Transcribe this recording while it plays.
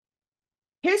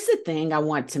Here's the thing I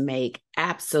want to make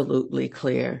absolutely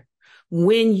clear.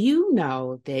 When you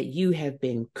know that you have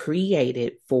been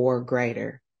created for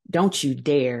greater, don't you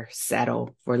dare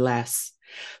settle for less.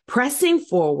 Pressing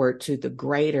forward to the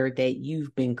greater that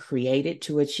you've been created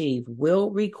to achieve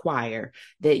will require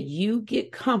that you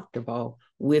get comfortable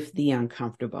with the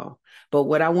uncomfortable. But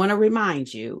what I want to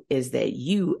remind you is that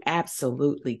you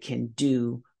absolutely can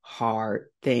do hard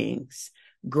things.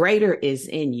 Greater is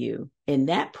in you. In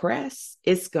that press,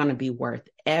 it's going to be worth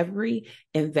every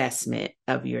investment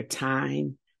of your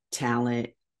time, talent,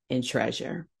 and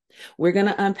treasure. We're going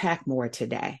to unpack more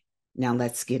today. Now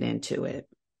let's get into it.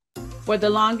 For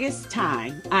the longest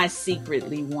time, I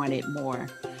secretly wanted more.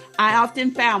 I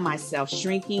often found myself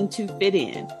shrinking to fit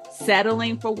in,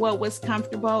 settling for what was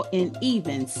comfortable, and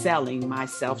even selling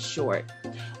myself short.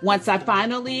 Once I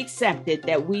finally accepted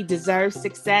that we deserve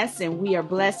success and we are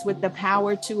blessed with the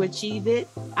power to achieve it,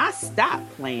 I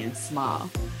stopped playing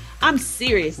small. I'm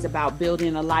serious about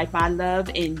building a life I love,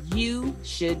 and you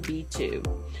should be too.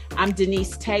 I'm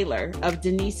Denise Taylor of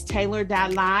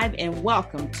DeniseTaylor.live, and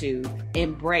welcome to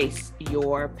Embrace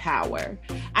Your Power.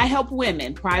 I help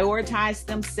women prioritize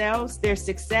themselves, their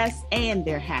success, and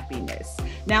their happiness.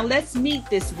 Now let's meet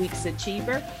this week's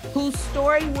achiever whose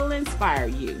story will inspire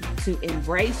you to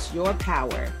embrace your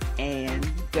power and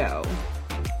go.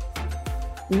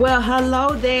 Well,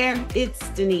 hello there. It's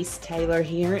Denise Taylor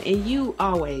here, and you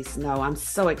always know I'm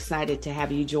so excited to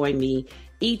have you join me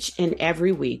each and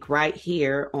every week right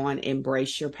here on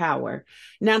Embrace Your Power.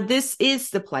 Now, this is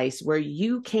the place where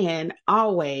you can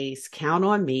always count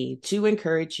on me to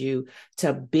encourage you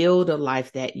to build a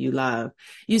life that you love.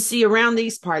 You see, around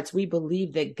these parts, we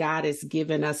believe that God has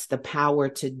given us the power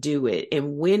to do it.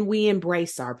 And when we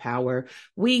embrace our power,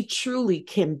 we truly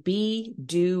can be,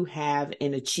 do, have,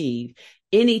 and achieve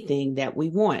anything that we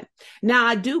want. Now,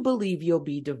 I do believe you'll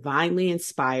be divinely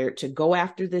inspired to go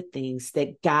after the things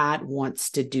that God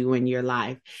wants to do in your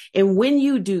life. And when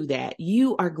you do that,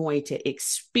 you are going to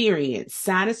experience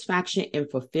satisfaction and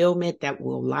fulfillment that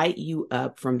will light you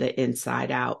up from the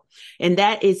inside out. And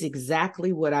that is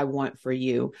exactly what I want for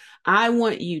you. I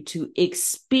want you to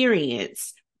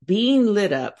experience being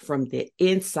lit up from the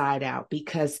inside out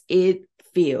because it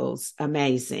feels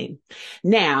amazing.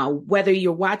 Now, whether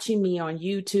you're watching me on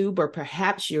YouTube or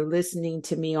perhaps you're listening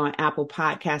to me on Apple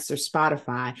Podcasts or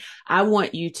Spotify, I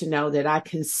want you to know that I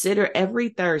consider every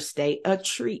Thursday a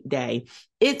treat day.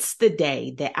 It's the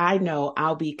day that I know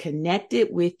I'll be connected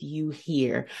with you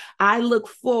here. I look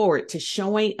forward to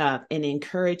showing up and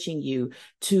encouraging you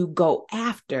to go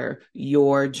after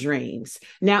your dreams.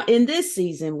 Now, in this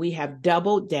season, we have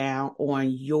doubled down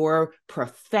on your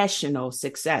professional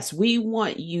success. We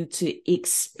want you to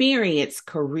experience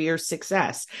career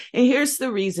success. And here's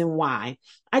the reason why.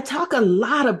 I talk a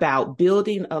lot about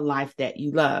building a life that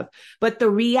you love, but the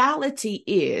reality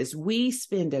is we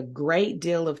spend a great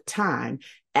deal of time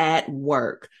at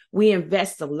work. We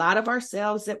invest a lot of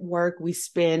ourselves at work. We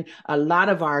spend a lot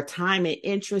of our time and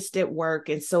interest at work.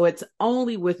 And so it's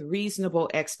only with reasonable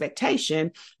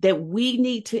expectation that we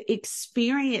need to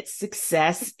experience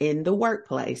success in the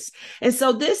workplace. And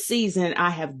so this season,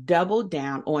 I have doubled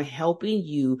down on helping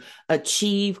you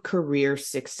achieve career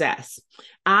success.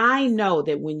 I know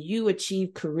that when you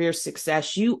achieve career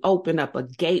success, you open up a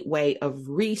gateway of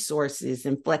resources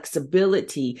and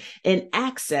flexibility and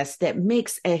access that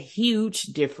makes a huge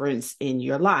difference in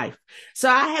your life. So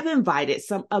I have invited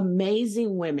some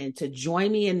amazing women to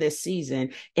join me in this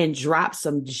season and drop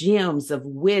some gems of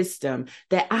wisdom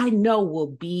that I know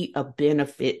will be a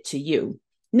benefit to you.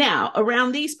 Now,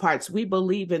 around these parts, we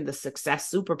believe in the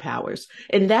success superpowers,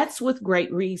 and that's with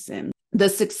great reason. The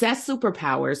success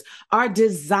superpowers are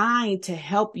designed to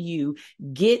help you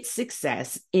get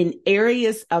success in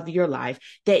areas of your life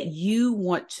that you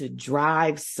want to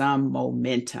drive some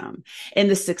momentum. And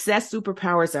the success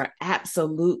superpowers are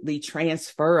absolutely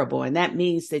transferable. And that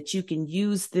means that you can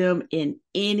use them in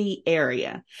any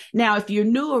area. Now, if you're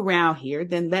new around here,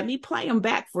 then let me play them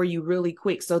back for you really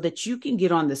quick so that you can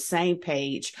get on the same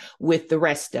page with the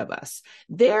rest of us.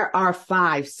 There are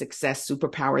 5 success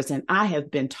superpowers, and I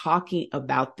have been talking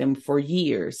about them for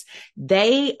years.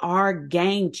 They are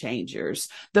game changers.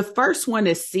 The first one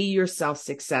is see yourself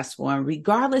successful. And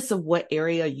regardless of what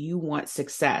area you want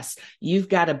success, you've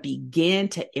got to begin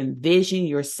to envision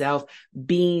yourself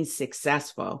being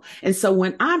successful. And so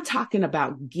when I'm talking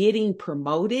about getting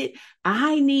promoted,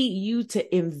 I need you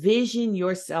to envision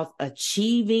yourself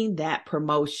achieving that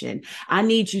promotion. I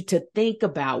need you to think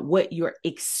about what your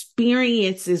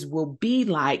experiences will be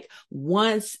like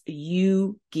once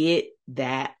you get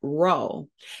that role.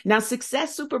 Now,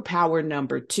 success superpower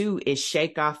number 2 is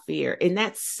shake off fear. And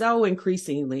that's so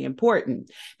increasingly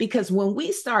important because when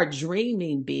we start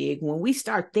dreaming big, when we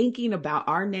start thinking about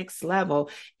our next level,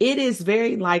 it is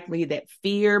very likely that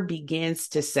fear begins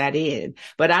to set in.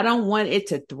 But I don't want it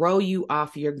to throw you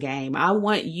off your game. I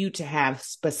want you to have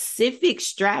specific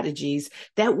strategies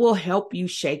that will help you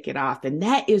shake it off. And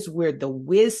that is where the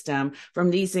wisdom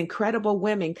from these incredible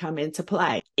women come into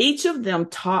play. Each of them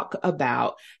talk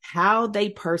about how they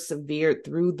persevered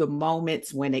through the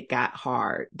moments when it got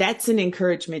hard. That's an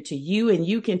encouragement to you, and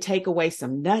you can take away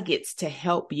some nuggets to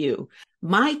help you.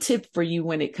 My tip for you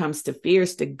when it comes to fear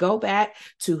is to go back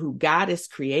to who God has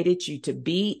created you to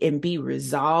be and be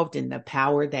resolved in the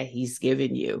power that he's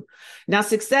given you. Now,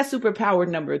 success superpower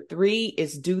number 3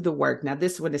 is do the work. Now,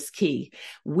 this one is key.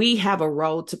 We have a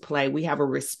role to play. We have a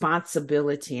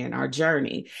responsibility in our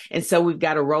journey. And so we've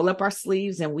got to roll up our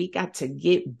sleeves and we got to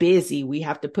get busy. We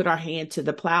have to put our hand to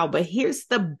the plow. But here's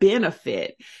the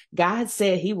benefit. God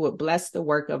said he would bless the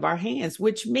work of our hands,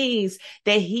 which means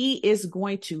that he is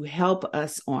going to help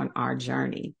us on our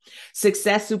journey.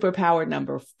 Success superpower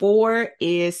number 4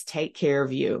 is take care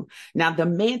of you. Now, the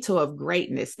mantle of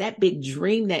greatness, that big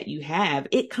dream that you have,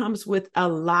 it comes with a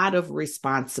lot of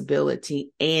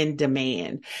responsibility and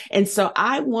demand. And so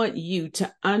I want you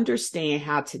to understand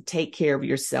how to take care of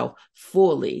yourself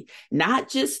fully, not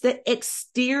just the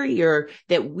exterior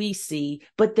that we see,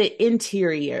 but the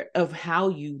interior of how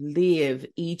you live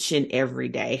each and every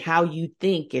day, how you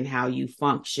think and how you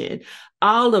function.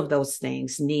 All of those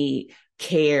things need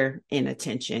care and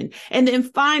attention. And then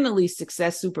finally,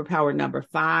 success superpower number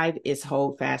 5 is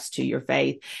hold fast to your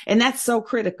faith. And that's so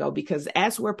critical because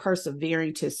as we're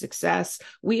persevering to success,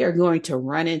 we are going to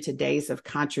run into days of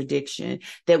contradiction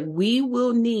that we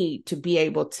will need to be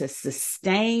able to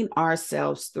sustain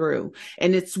ourselves through.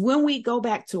 And it's when we go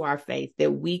back to our faith that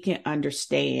we can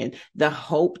understand the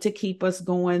hope to keep us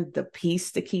going, the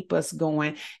peace to keep us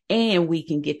going, and we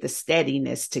can get the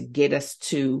steadiness to get us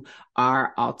to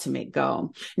our ultimate goal.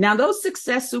 Now, those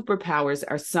success superpowers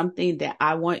are something that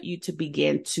I want you to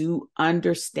begin to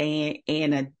understand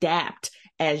and adapt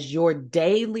as your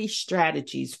daily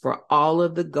strategies for all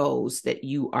of the goals that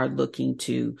you are looking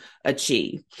to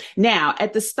achieve. Now,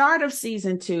 at the start of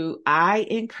season 2, I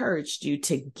encouraged you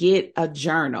to get a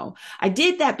journal. I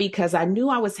did that because I knew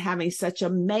I was having such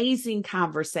amazing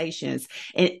conversations,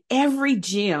 and every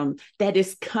gem that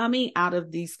is coming out of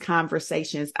these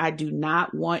conversations, I do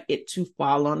not want it to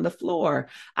fall on the floor.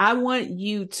 I want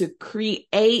you to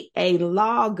create a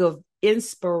log of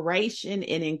inspiration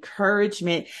and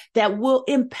encouragement that will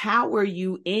empower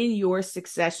you in your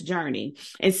success journey.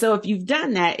 And so if you've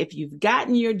done that, if you've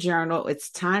gotten your journal, it's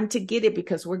time to get it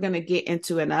because we're going to get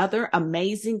into another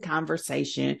amazing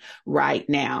conversation right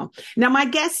now. Now, my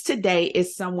guest today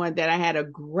is someone that I had a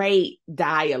great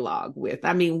dialogue with.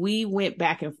 I mean, we went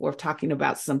back and forth talking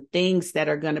about some things that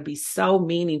are going to be so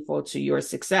meaningful to your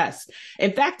success.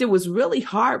 In fact, it was really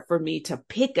hard for me to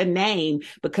pick a name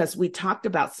because we talked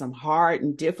about some hard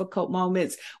and difficult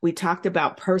moments. We talked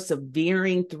about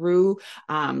persevering through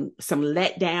some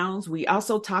letdowns. We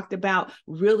also talked about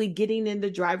really getting in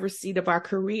the driver's seat of our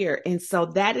career. And so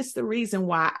that is the reason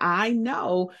why I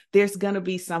know there's going to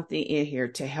be something in here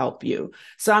to help you.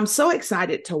 So I'm so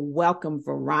excited to welcome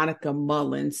Veronica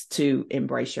Mullins to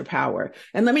Embrace Your Power.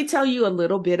 And let me tell you a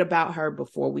little bit about her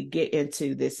before we get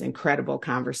into this incredible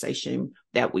conversation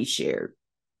that we shared.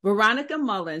 Veronica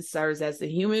Mullins serves as the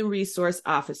Human Resource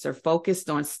Officer focused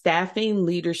on staffing,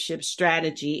 leadership,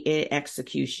 strategy, and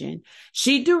execution.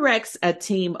 She directs a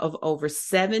team of over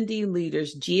 70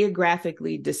 leaders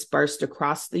geographically dispersed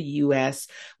across the U.S.,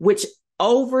 which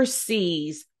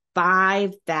oversees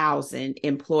 5,000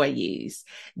 employees.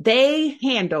 They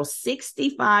handle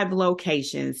 65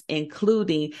 locations,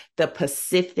 including the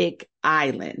Pacific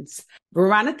Islands.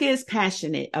 Veronica is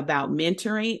passionate about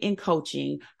mentoring and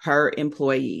coaching her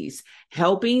employees,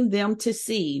 helping them to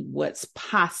see what's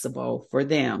possible for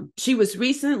them. She was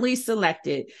recently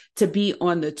selected to be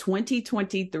on the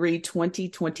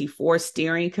 2023-2024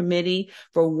 steering committee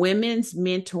for Women's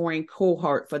Mentoring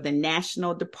Cohort for the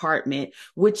National Department,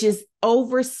 which is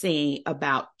overseeing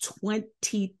about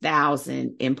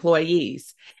 20,000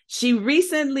 employees. She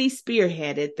recently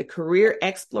spearheaded the career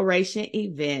exploration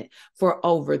event for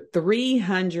over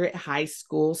 300 high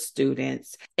school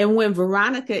students. And when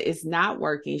Veronica is not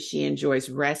working, she enjoys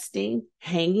resting,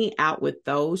 hanging out with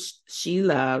those she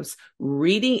loves,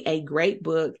 reading a great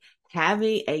book,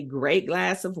 having a great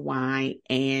glass of wine,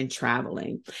 and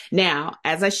traveling. Now,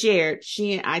 as I shared,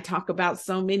 she and I talk about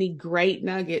so many great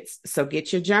nuggets. So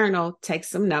get your journal, take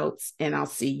some notes, and I'll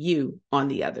see you on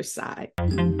the other side.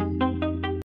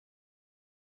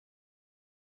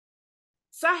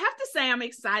 So I have to say, I'm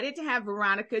excited to have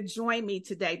Veronica join me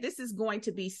today. This is going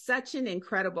to be such an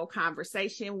incredible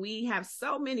conversation. We have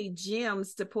so many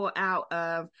gems to pull out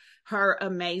of her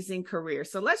amazing career.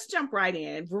 So let's jump right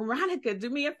in. Veronica, do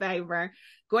me a favor.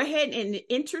 Go ahead and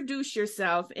introduce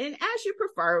yourself, and as you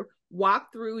prefer,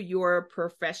 walk through your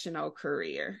professional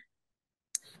career.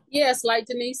 Yes, like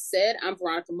Denise said, I'm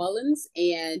Veronica Mullins,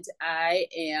 and I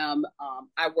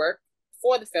work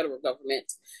for the federal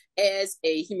government as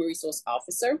a human resource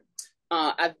officer.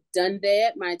 I've done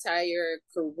that my entire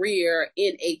career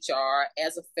in HR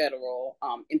as a federal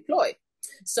employee.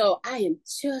 So I am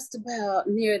just about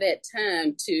near that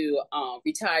time to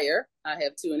retire. I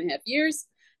have 2.5 years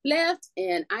left,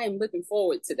 and I am looking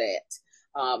forward to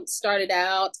that. Started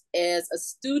out as a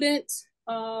student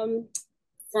from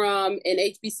an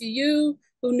HBCU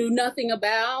who knew nothing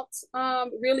about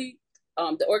really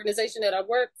the organization that I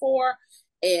work for.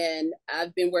 And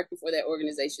I've been working for that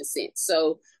organization since.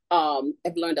 So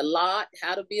I've learned a lot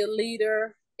how to be a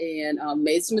leader and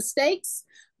made some mistakes.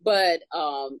 But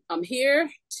I'm here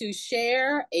to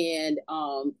share and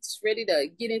just ready to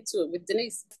get into it with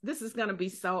Denise. This is going to be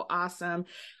so awesome.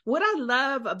 What I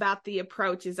love about the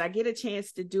approach is I get a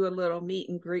chance to do a little meet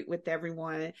and greet with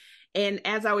everyone. And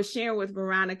as I was sharing with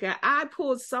Veronica, I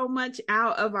pulled so much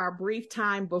out of our brief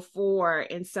time before.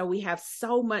 And so we have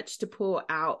so much to pull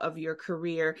out of your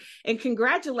career. And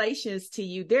congratulations to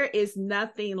you. There is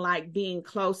nothing like being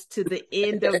close to the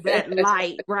end of that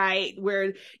light, right?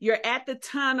 Where you're at the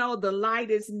tunnel, the light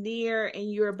is near,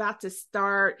 and you're about to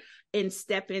start and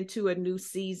step into a new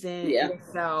season. Yeah. And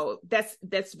so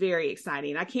that's very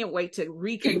exciting. I can't wait to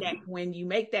reconnect when you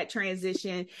make that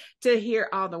transition to hear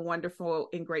all the wonderful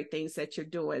and great things that you're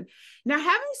doing. Now,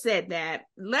 having said that,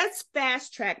 let's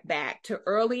fast track back to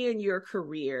early in your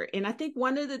career. And I think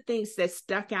one of the things that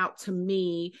stuck out to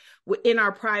me in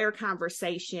our prior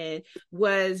conversation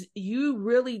was you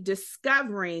really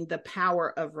discovering the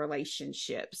power of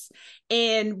relationships.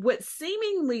 And what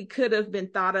seemingly could have been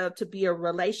thought of to be a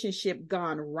relationship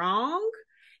gone wrong,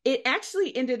 it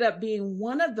actually ended up being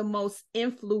one of the most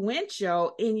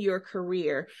influential in your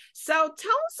career. So tell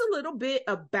us a little bit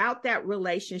about that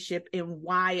relationship and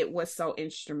why it was so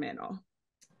instrumental.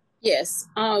 Yes.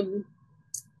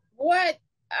 What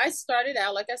I started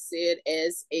out, like I said,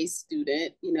 as a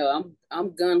student.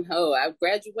 I'm gung ho. I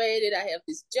graduated. I have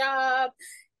this job,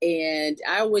 and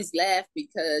I always laugh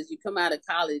because you come out of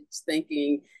college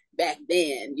thinking back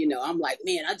then, I'm like,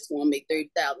 man, I just want to make $30,000.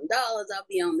 I'll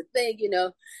be on the thing.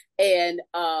 And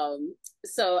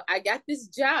so I got this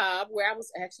job where I was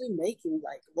actually making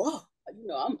like, whoa,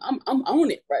 I'm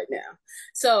on it right now.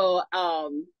 So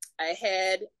I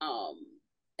had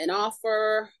an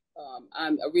offer.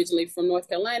 I'm originally from North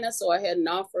Carolina, so I had an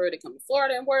offer to come to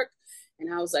Florida and work.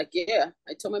 And I was like, yeah.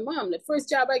 I told my mom, the first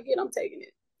job I get, I'm taking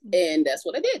it. And that's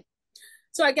what I did.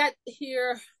 So I got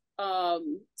here,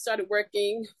 started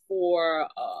working for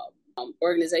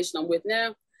organization I'm with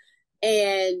now.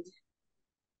 And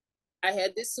I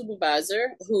had this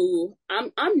supervisor who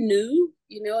I'm new,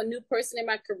 a new person in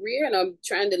my career, and I'm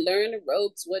trying to learn the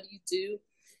ropes. What do you do?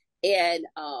 And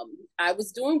I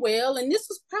was doing well, and this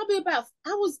was probably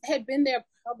had been there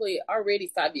probably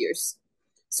already 5 years.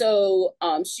 So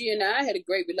she and I had a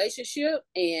great relationship,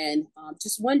 and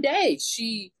just one day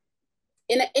she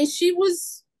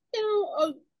was,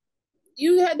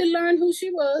 you had to learn who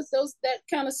she was. That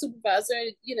kind of supervisor,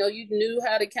 you knew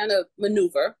how to kind of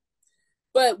maneuver.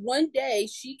 But one day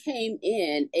she came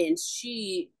in and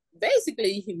she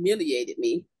basically humiliated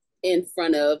me in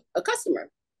front of a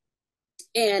customer.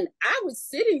 And I was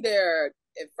sitting there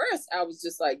at first, I was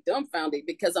just like dumbfounded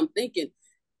because I'm thinking,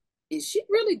 is she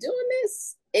really doing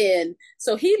this? And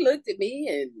so he looked at me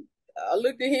and I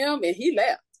looked at him and he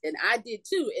left. And I did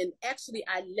too. And actually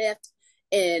I left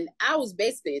and I was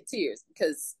basically in tears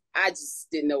because I just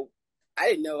didn't know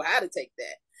how to take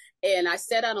that. And I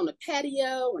sat out on the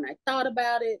patio and I thought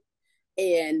about it.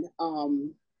 And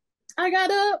I got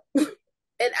up and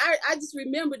I just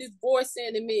remember this voice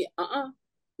saying to me,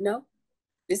 no,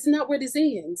 this is not where this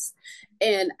ends.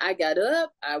 And I got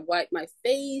up, I wiped my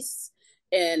face,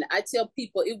 and I tell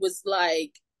people it was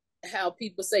like how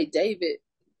people say David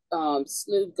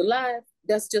slew Goliath.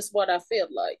 That's just what I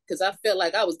felt like, because I felt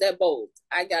like I was that bold.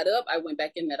 I got up, I went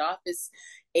back in that office,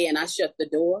 and I shut the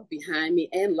door behind me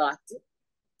and locked it.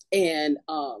 And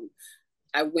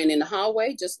I went in the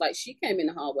hallway, just like she came in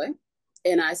the hallway,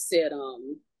 and I said,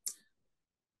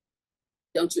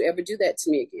 don't you ever do that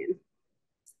to me again.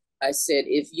 I said,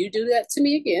 if you do that to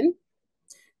me again,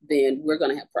 then we're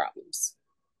going to have problems.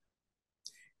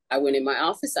 I went in my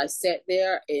office, I sat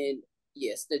there, and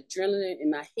yes, the adrenaline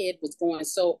in my head was going.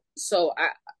 So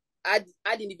I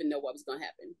didn't even know what was going to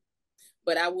happen.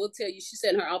 But I will tell you, she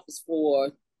sat in her office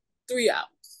for 3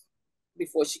 hours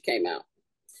before she came out.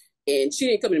 And she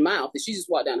didn't come in my office. She just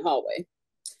walked down the hallway.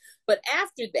 But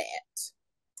after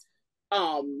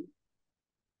that,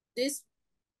 this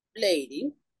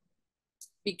lady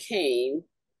became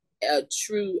a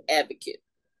true advocate.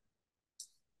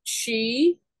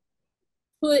 She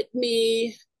put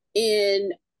me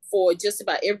in for just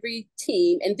about every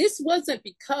team. And this wasn't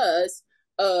because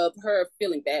of her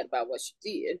feeling bad about what she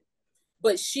did,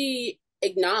 but she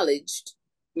acknowledged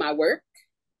my work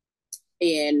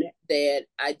and that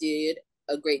I did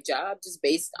a great job just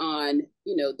based on,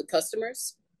 the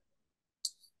customers.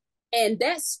 And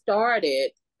that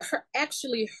started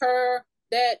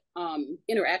that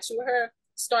interaction with her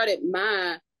started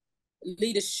my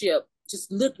leadership,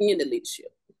 just looking into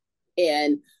leadership.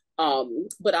 And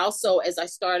but also as I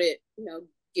started,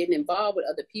 getting involved with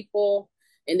other people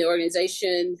in the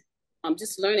organization, I'm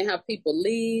just learning how people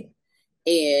lead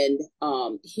and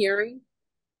hearing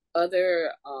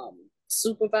other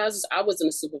supervisors. I wasn't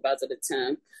a supervisor at the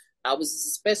time. I was a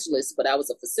specialist, but I was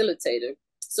a facilitator.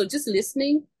 So just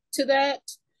listening to that,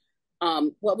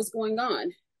 what was going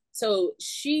on. So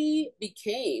she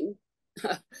became,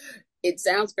 it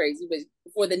sounds crazy, but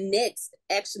for the next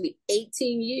actually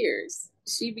 18 years,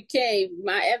 she became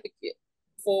my advocate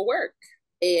for work.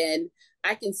 And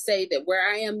I can say that where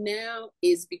I am now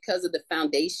is because of the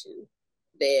foundation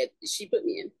that she put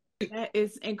me in. That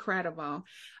is incredible.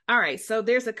 All right. So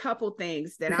there's a couple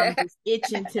things that I'm just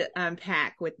itching to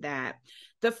unpack with that.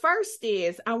 The first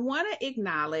is I want to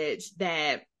acknowledge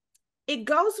that it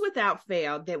goes without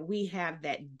fail that we have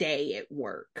that day at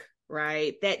work,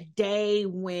 right? That day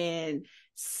when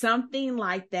something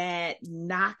like that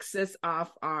knocks us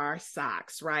off our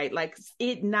socks, right? Like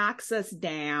it knocks us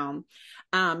down.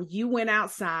 You went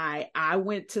outside, I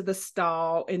went to the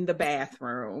stall in the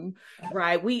bathroom,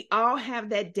 right? We all have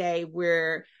that day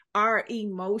where our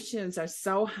emotions are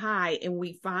so high and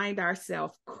we find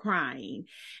ourselves crying.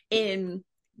 And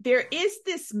there is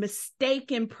this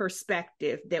mistaken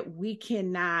perspective that we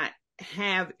cannot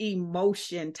have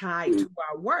emotion tied to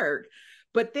our work,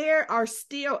 but there are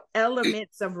still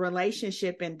elements of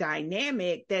relationship and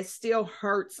dynamic that still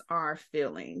hurts our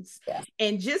feelings. Yeah.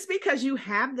 And just because you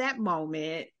have that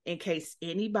moment, in case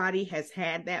anybody has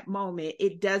had that moment,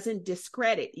 it doesn't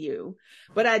discredit you.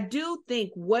 But I do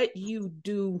think what you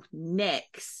do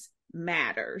next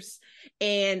matters.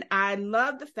 And I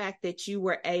love the fact that you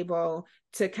were able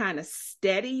to kind of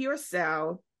steady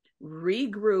yourself,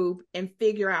 regroup, and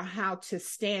figure out how to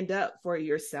stand up for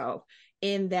yourself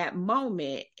in that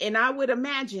moment. And I would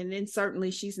imagine, and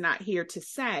certainly she's not here to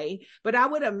say, but I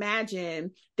would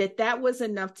imagine that that was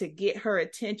enough to get her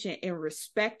attention and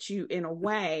respect you in a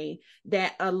way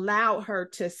that allowed her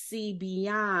to see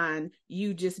beyond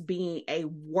you just being a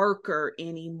worker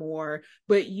anymore,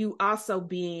 but you also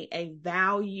being a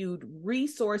valued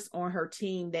resource on her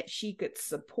team that she could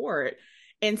support.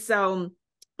 And so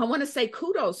I want to say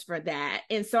kudos for that.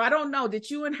 And so I don't know, did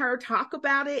you and her talk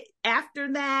about it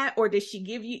after that, or did she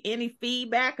give you any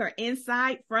feedback or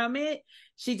insight from it?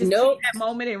 She just Nope. took that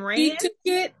moment and ran? She took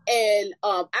it, and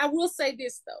I will say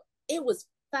this, though. It was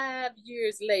 5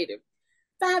 years later.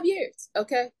 5 years,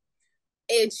 okay?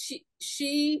 And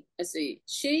she,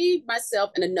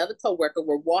 myself, and another coworker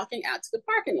were walking out to the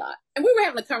parking lot. And we were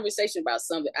having a conversation about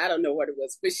something. I don't know what it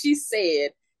was, but she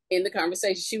said in the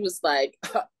conversation, she was like,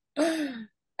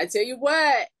 I tell you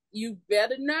what, you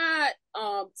better not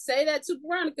say that to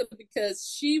Veronica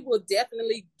because she will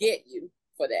definitely get you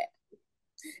for that.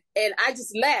 And I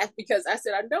just laughed because I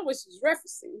said, I know what she's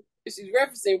referencing. She's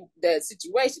referencing the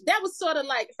situation. That was sort of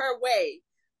like her way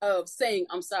of saying,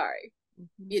 I'm sorry,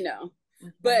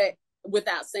 but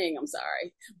without saying I'm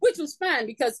sorry, which was fine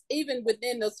because even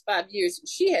within those 5 years,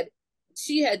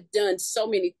 she had done so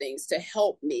many things to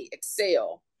help me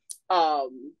excel.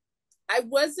 I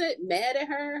wasn't mad at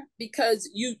her because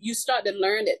you start to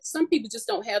learn that some people just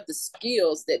don't have the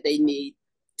skills that they need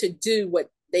to do what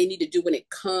they need to do when it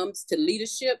comes to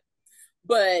leadership.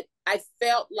 But I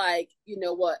felt like,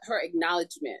 her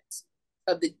acknowledgement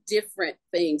of the different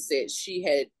things that she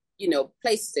had,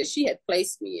 places that she had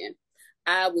placed me in,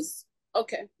 I was,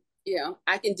 okay,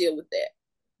 I can deal with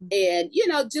that. And,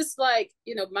 just like,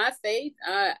 my faith,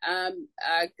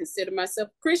 I consider myself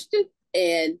Christian,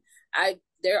 and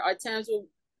there are times when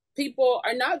people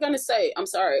are not going to say, I'm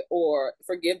sorry, or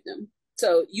forgive them.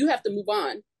 So you have to move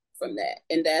on from that.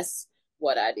 And that's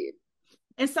what I did.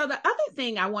 And so the other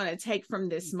thing I want to take from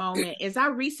this moment is I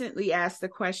recently asked the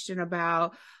question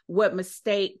about what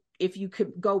mistake, if you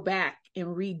could go back and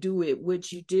redo it,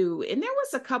 would you do? And there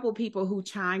was a couple people who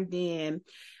chimed in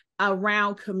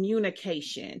around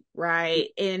communication, right?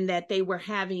 And that they were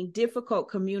having difficult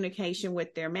communication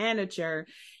with their manager.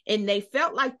 And they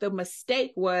felt like the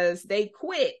mistake was they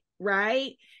quit,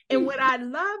 right? And what I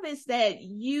love is that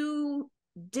you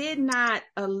did not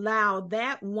allow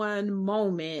that one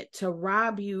moment to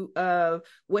rob you of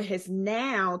what has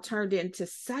now turned into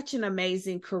such an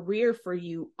amazing career for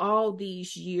you all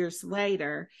these years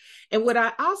later. And what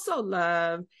I also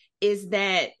love is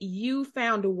that you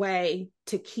found a way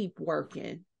to keep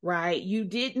working, right? You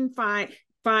didn't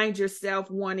find yourself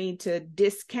wanting to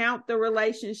discount the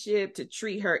relationship, to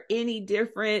treat her any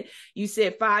different. You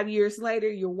said 5 years later,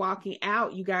 you're walking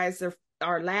out, you guys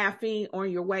are laughing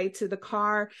on your way to the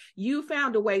car. You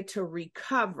found a way to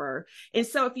recover. And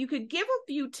so if you could give a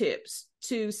few tips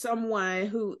to someone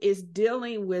who is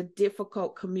dealing with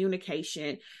difficult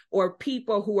communication or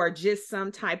people who are just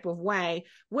some type of way,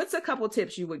 what's a couple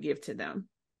tips you would give to them?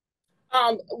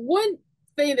 One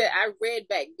thing that I read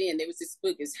back then, there was this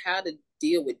book, is How to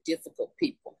Deal with Difficult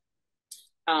People.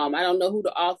 I don't know who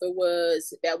the author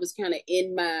was. That was kind of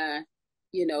in my,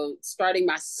 starting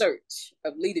my search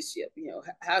of leadership.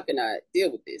 How can I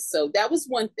deal with this? So that was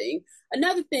one thing.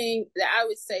 Another thing that I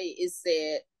would say is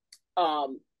that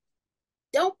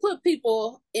don't put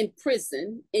people in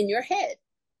prison in your head,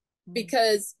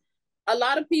 because a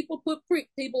lot of people put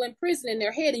people in prison in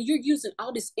their head, and you're using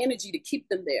all this energy to keep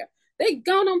them there. They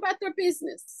gone on about their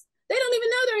business. They don't even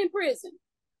know they're in prison.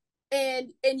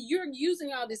 And you're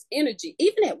using all this energy.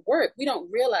 Even at work, we don't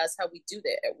realize how we do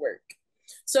that at work.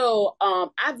 So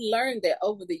I've learned that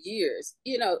over the years,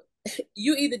 you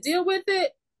either deal with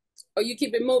it or you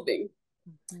keep it moving.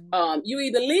 You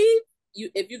either leave,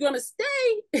 if you're going to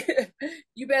stay,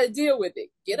 you better deal with it.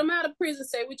 Get them out of prison,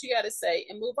 say what you got to say,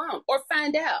 and move on. Or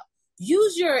find out.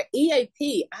 Use your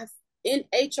EAP. In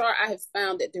HR, I have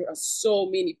found that there are so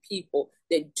many people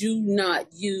that do not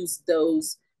use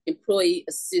those employee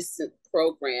assistance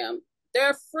program.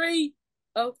 They're free.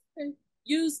 Okay,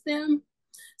 use them.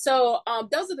 So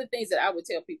those are the things that I would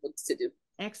tell people to do.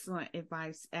 Excellent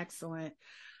advice. Excellent.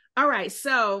 All right.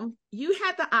 So you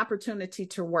had the opportunity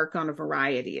to work on a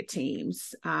variety of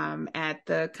teams at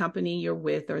the company you're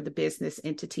with or the business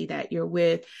entity that you're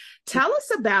with. Tell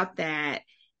us about that.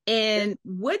 And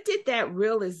what did that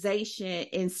realization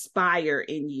inspire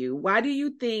in you? Why do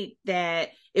you think that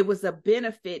it was a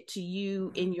benefit to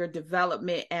you in your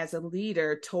development as a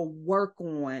leader to work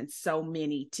on so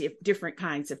many different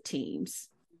kinds of teams?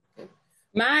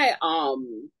 My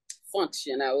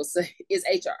function, I will say, is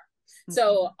HR.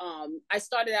 So I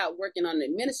started out working on an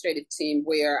administrative team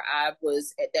where I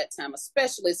was at that time a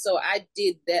specialist. So I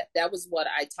did that. That was what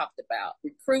I talked about: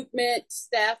 recruitment,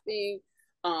 staffing,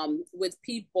 with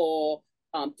people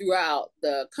throughout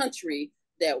the country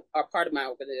that are part of my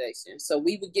organization. So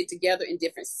we would get together in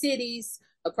different cities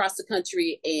across the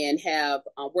country and have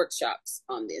workshops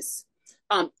on this.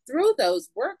 Through those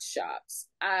workshops,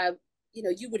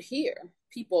 you would hear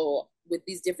people with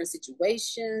these different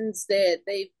situations that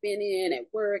they've been in at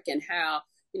work, and how,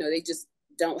 they just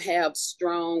don't have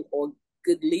strong or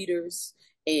good leaders,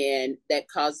 and that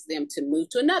causes them to move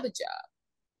to another job.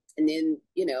 And then,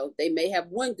 they may have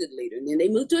one good leader, and then they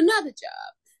move to another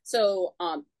job. So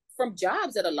from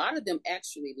jobs that a lot of them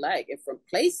actually like, and from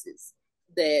places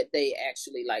that they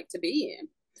actually like to be in.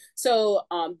 So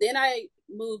then I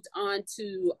moved on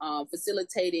to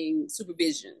facilitating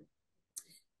supervision.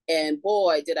 And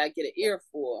boy, did I get an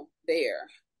earful there.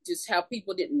 Just how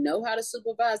people didn't know how to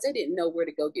supervise. They didn't know where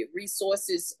to go get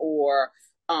resources, or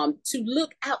to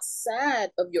look outside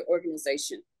of your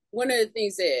organization. One of the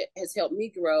things that has helped me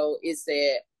grow is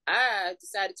that I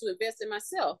decided to invest in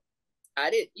myself.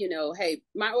 I did, hey,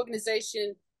 my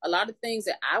organization, a lot of things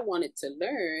that I wanted to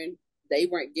learn, they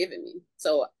weren't giving me.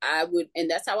 So and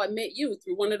that's how I met you,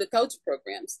 through one of the coach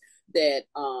programs that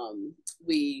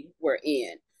we were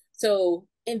in. So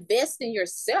invest in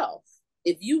yourself.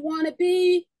 If you want to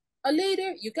be a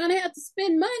leader, you're going to have to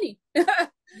spend money.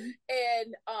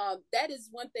 And that is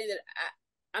one thing that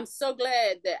I'm so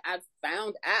glad that I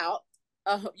found out,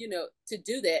 to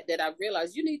do that I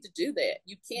realized you need to do that.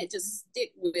 You can't just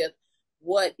stick with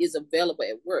what is available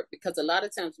at work, because a lot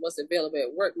of times what's available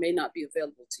at work may not be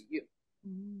available to you.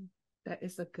 That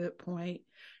is a good point.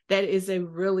 That is a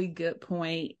really good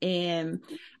point. And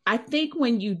I think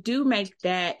when you do make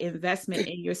that investment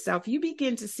in yourself, you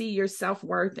begin to see your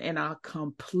self-worth in a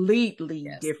completely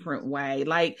different way.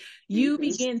 Like you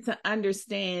begin to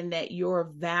understand that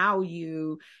your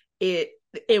value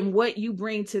and what you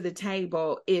bring to the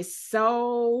table is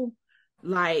so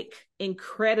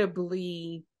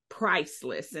incredibly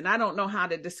priceless. And I don't know how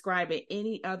to describe it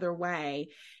any other way.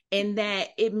 and that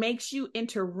it makes you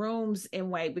enter rooms in a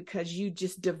way because you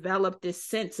just develop this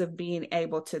sense of being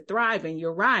able to thrive. And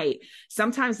you're right.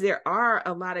 Sometimes there are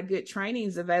a lot of good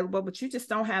trainings available, but you just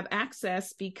don't have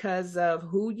access because of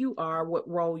who you are, what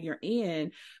role you're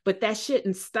in. But that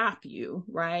shouldn't stop you,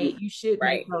 right? You should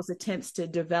make Right. those attempts to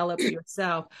develop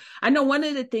yourself. I know one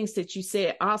of the things that you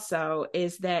said also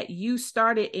is that you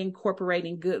started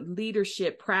incorporating good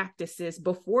leadership practices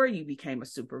before you became a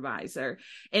supervisor.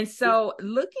 And so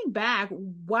looking back,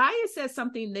 why is that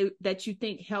something that you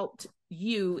think helped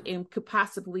you and could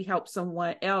possibly help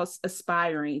someone else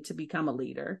aspiring to become a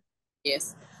leader?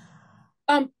 Yes.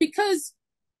 Because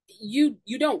you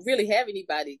don't really have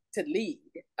anybody to lead,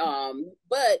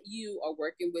 but you are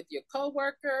working with your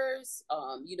coworkers.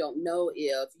 You don't know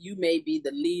if you may be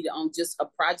the lead on just a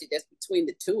project that's between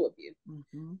the two of you.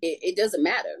 Mm-hmm. It doesn't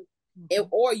matter. Mm-hmm.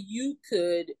 Or you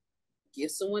could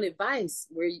give someone advice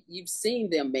where you've seen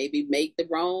them maybe make the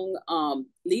wrong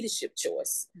leadership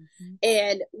choice. Mm-hmm.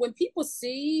 And when people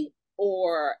see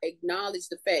or acknowledge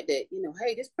the fact that,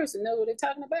 hey, this person knows what they're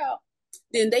talking about,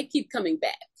 then they keep coming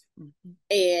back. Mm-hmm.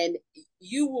 And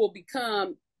you will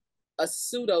become a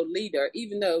pseudo leader,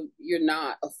 even though you're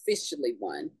not officially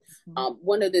one. Mm-hmm.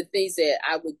 One of the things that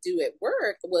I would do at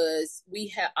work was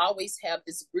we always have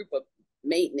this group of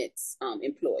maintenance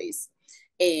employees.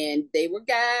 And they were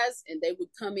guys, and they would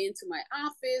come into my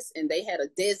office, and they had a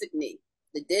designee.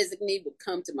 The designee would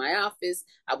come to my office.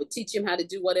 I would teach him how to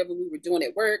do whatever we were doing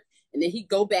at work, and then he'd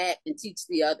go back and teach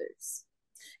the others.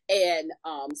 And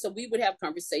so we would have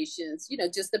conversations,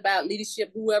 just about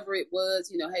leadership, whoever it was,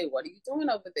 hey, what are you doing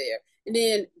over there? And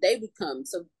then they would come.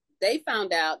 So they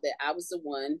found out that I was the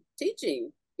one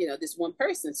teaching, this one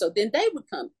person. So then they would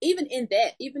come. Even in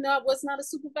that, even though I was not a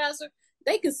supervisor,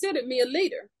 they considered me a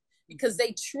leader because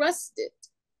they trusted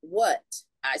what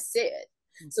I said.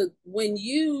 So when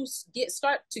you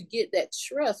start to get that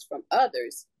trust from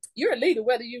others, you're a leader,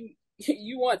 whether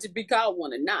you want to be called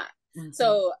one or not. Mm-hmm.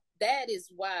 So that is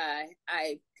why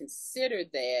I consider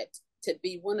that to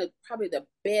be one of probably the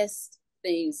best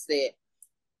things that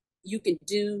you can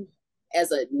do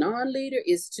as a non-leader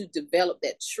is to develop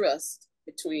that trust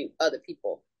between other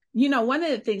people. One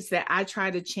of the things that I try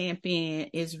to champion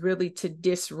is really to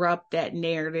disrupt that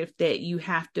narrative that you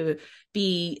have to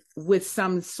be with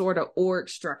some sort of org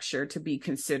structure to be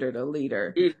considered a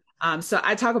leader. So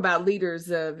I talk about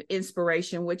leaders of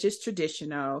inspiration, which is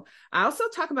traditional. I also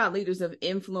talk about leaders of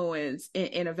influence and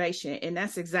innovation. And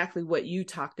that's exactly what you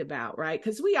talked about, right?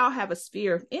 Because we all have a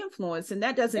sphere of influence, and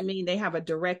that doesn't mean they have a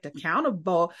direct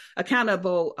accountable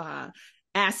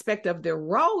aspect of their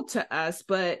role to us,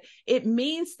 but it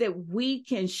means that we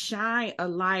can shine a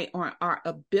light on our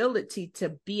ability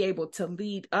to be able to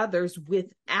lead others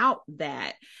without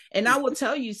that. And I will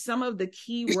tell you, some of the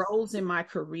key roles in my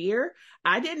career,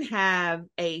 I didn't have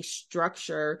a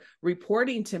structure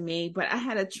reporting to me, but I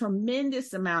had a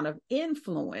tremendous amount of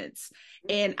influence,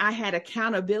 and I had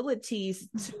accountabilities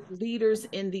to leaders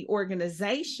in the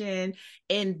organization.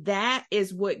 And that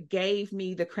is what gave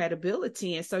me the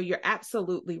credibility. And so you're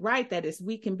absolutely right that as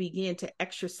we can begin to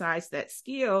exercise that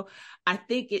skill, I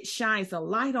think it shines a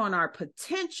light on our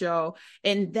potential.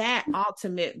 And that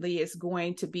ultimately is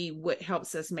going to be what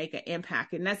helps us make an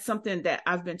impact. And that's something that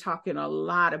I've been talking a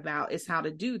lot about, is how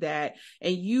to do that.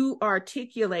 And you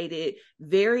articulated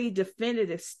very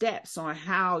definitive steps on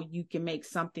how you can make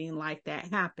something like that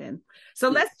happen. So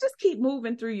let's just keep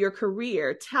moving through your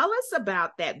career. Tell us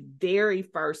about that very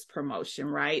first promotion,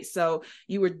 right? So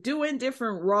you were doing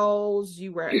different roles,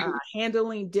 you were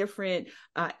handling different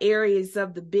areas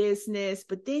of the business,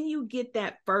 but then you get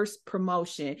that first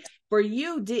promotion. For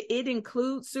you, did it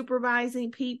include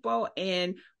supervising people?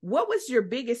 And what was your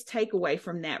biggest takeaway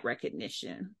from that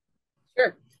recognition?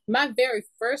 Sure. My very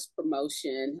first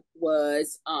promotion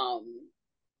was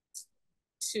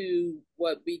to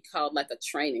what we call like a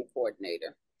training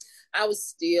coordinator. I was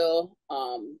still,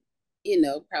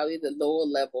 probably the lower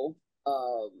level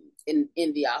in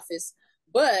the office,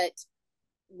 but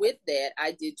with that,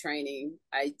 I did training,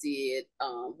 I did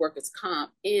workers'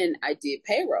 comp, and I did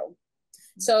payroll.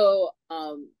 So,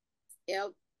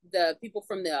 the people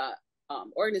from the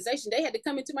organization, they had to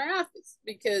come into my office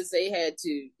because they had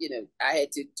to, I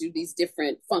had to do these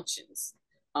different functions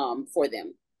for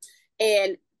them.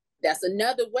 And that's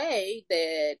another way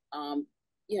that,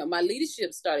 my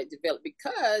leadership started to develop,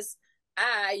 because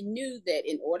I knew that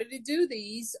in order to do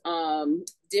these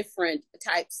different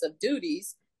types of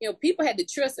duties, people had to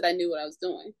trust that I knew what I was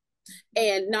doing.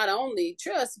 And not only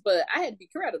trust, but I had to be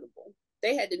credible.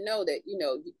 They had to know that,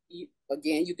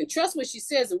 you can trust what she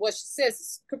says, and what she says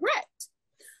is correct.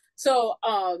 So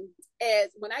as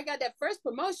when I got that first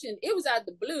promotion, it was out of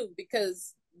the blue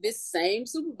because this same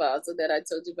supervisor that I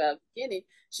told you about at the beginning,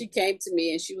 she came to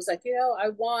me and she was like, I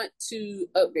want to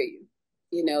upgrade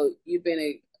you. You've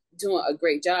been doing a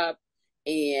great job,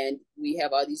 and we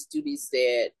have all these duties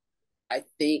that I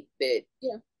think that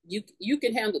you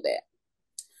can handle that.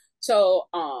 So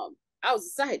I was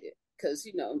excited because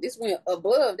this went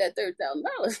above that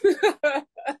 $30,000,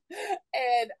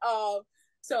 and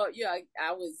so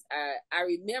I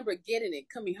remember getting it,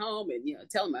 coming home, and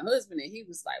telling my husband, and he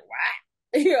was like,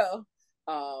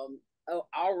 "Wow,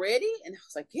 already?" And I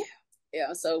was like,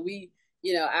 "Yeah." So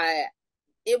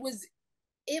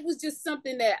it was just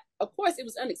something that, of course, it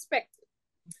was unexpected,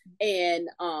 and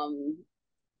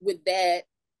with that,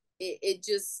 it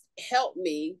just helped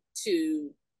me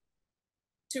to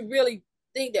really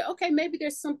think that, okay, maybe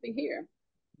there's something here.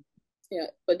 Yeah,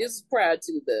 but this is prior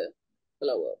to the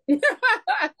blow up.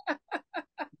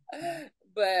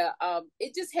 But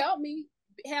it just helped me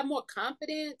have more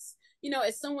confidence,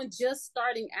 as someone just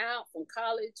starting out from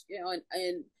college,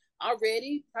 and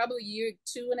already probably year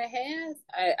 2.5,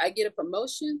 I get a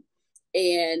promotion,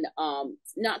 and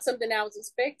not something I was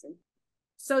expecting.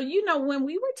 So, when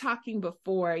we were talking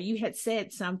before, you had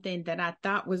said something that I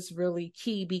thought was really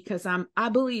key, because I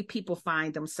believe people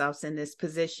find themselves in this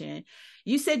position.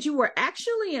 You said you were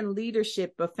actually in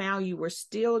leadership, but found you were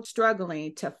still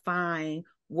struggling to find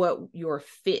what your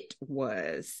fit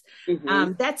was.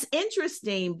 Mm-hmm. That's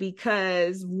interesting,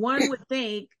 because one would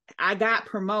think I got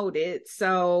promoted,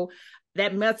 so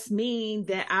that must mean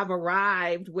that I've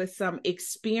arrived with some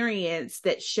experience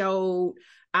that showed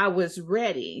I was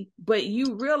ready, but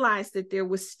you realized that there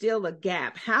was still a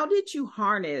gap. How did you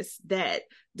harness that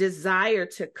desire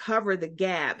to cover the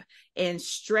gap and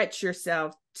stretch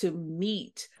yourself to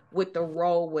meet what the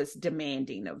role was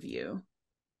demanding of you?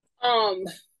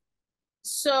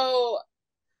 So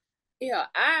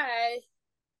I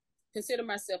consider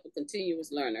myself a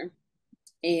continuous learner,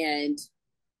 and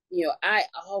I'm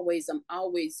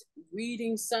always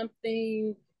reading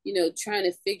something, trying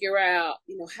to figure out,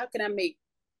 how can I make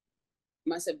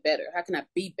myself better? How can I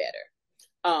be better?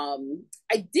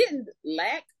 I didn't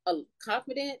lack a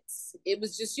confidence. It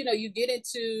was just, you get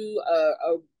into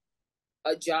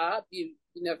a job, you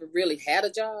never really had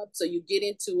a job, so you get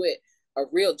into it, a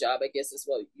real job, I guess is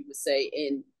what you would say,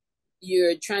 and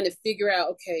you're trying to figure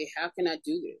out, okay, how can I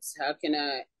do this? How can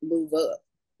I move up?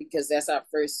 Because that's our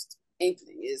first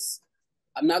inkling is,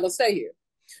 I'm not gonna stay here.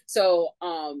 So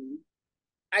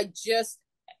I just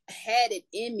had it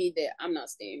in me that I'm not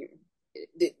staying here.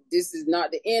 This is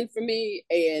not the end for me,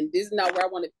 and this is not where I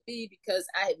want to be, because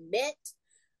I had met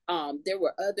there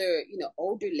were other,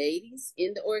 older ladies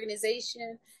in the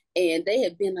organization, and they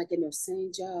had been like in their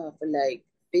same job for like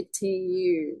 15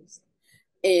 years.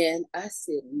 And I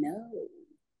said, no,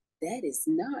 that is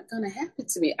not going to happen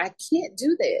to me. I can't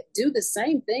do the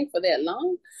same thing for that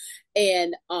long.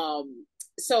 And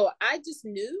so I just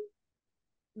knew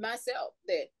myself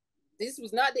that this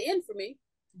was not the end for me,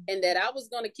 and that I was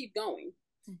going to keep going.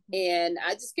 Mm-hmm. And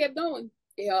I just kept going.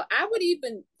 I would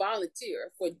even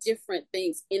volunteer for different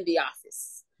things in the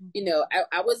office. Mm-hmm.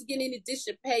 I wasn't getting any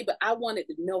additional pay, but I wanted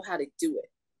to know how to do it.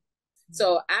 Mm-hmm.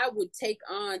 So I would take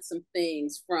on some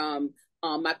things from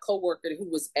my coworker who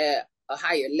was at a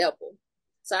higher level.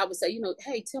 So I would say,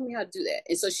 hey, tell me how to do that.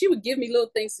 And so she would give me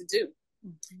little things to do.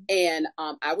 Mm-hmm. And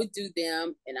I would do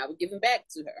them, and I would give them back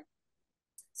to her.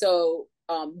 So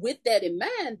with that in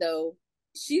mind, though,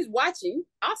 she's watching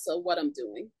also what I'm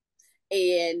doing.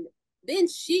 And then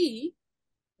she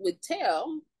would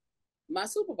tell my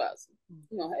supervisor,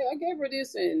 hey, I gave her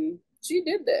this, and she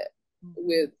did that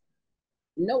with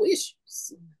no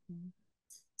issues. Mm-hmm.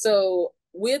 So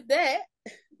with that,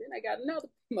 then I got another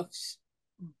promotion.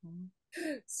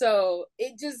 Mm-hmm. So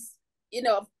it just,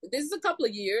 this is a couple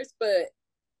of years, but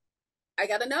I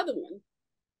got another one.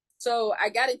 So I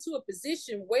got into a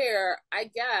position where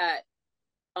I got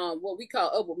what we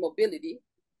call upward mobility.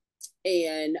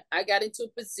 And I got into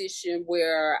a position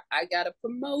where I got a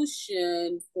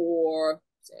promotion for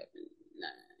 7, 9,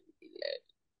 11,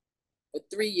 for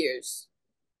 3 years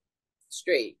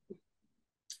straight.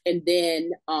 And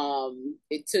then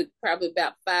it took probably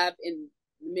about 5 in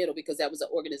the middle, because that was an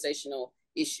organizational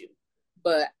issue.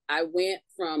 But I went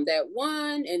from that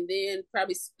one, and then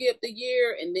probably skipped a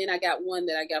year, and then I got one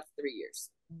that I got for 3 years.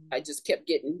 Mm-hmm. I just kept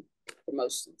getting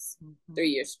promotions, 3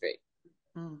 years straight.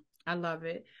 Mm-hmm. I love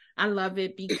it. I love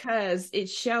it because it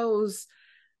shows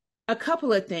a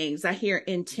couple of things. I hear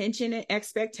intention and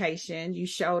expectation. You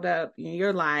showed up and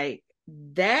you're like,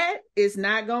 that is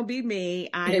not going to be me.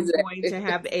 I am going to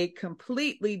have a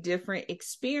completely different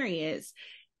experience.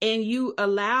 and you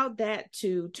allowed that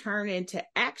to turn into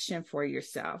action for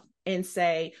yourself and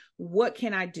say, what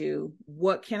can I do?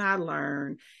 What can I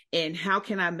learn? And how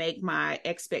can I make my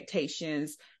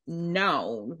expectations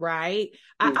known? Right.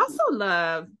 I Mm-hmm. also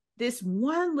love this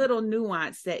one little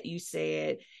nuance that you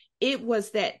said. It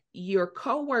was that your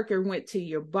coworker went to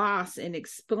your boss and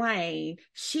explained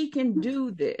she can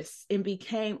do this and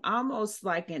became almost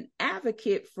like an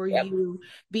advocate for Yep. you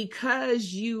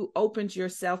because you opened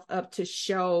yourself up to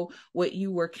show what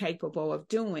you were capable of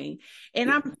doing.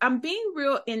 And I'm being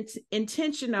real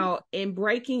intentional in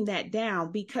breaking that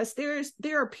down, because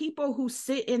there are people who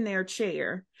sit in their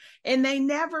chair and they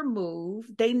never move,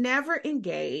 they never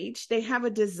engage, they have a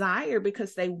desire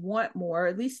because they want more,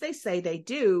 at least they say they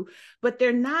do, but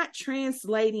they're not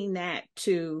translating that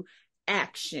to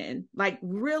action, like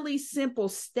really simple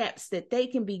steps that they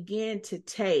can begin to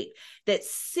take that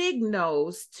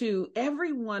signals to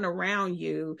everyone around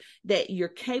you that you're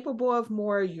capable of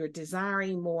more, you're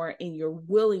desiring more, and you're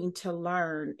willing to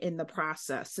learn in the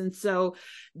process. And so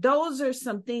those are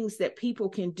some things that people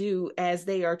can do as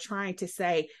they are trying to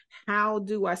say, how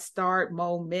do I start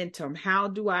momentum? How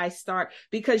do I start?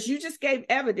 Because you just gave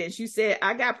evidence. You said,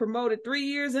 I got promoted 3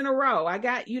 years in a row. I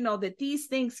got, that these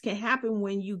things can happen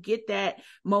when you get that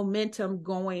momentum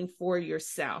going for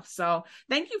yourself. So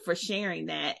thank you for sharing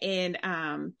that. And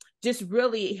just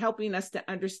really helping us to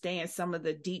understand some of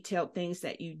the detailed things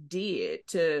that you did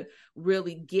to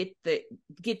really get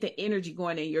the energy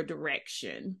going in your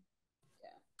direction.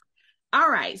 All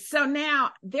right. So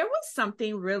now there was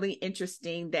something really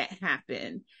interesting that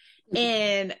happened.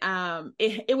 And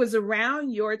it was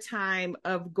around your time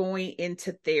of going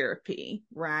into therapy,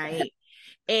 right?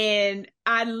 And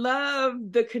I love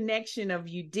the connection of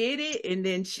you did it and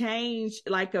then change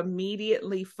like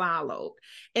immediately followed.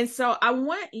 And so I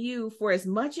want you, for as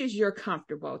much as you're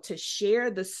comfortable, to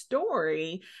share the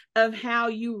story of how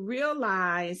you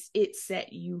realize it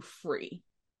set you free.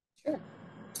 Sure.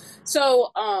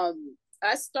 So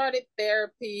I started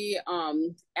therapy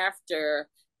after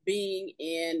being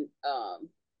in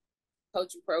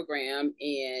coaching program,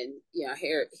 and I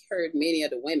heard many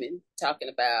of the women talking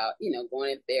about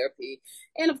going in therapy,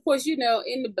 and of course in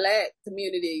the Black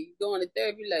community going to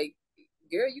therapy, like,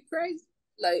 girl, you crazy,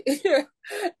 like,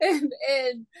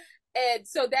 and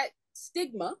so that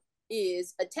stigma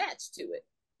is attached to it.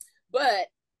 But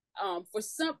for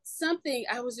something,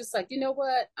 I was just like, you know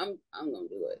what, I'm gonna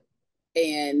do it.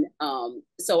 And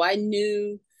so I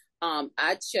knew,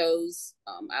 I chose,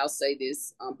 I'll say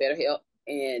this, BetterHelp,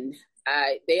 and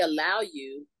they allow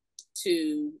you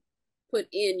to put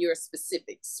in your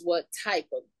specifics, what type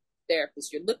of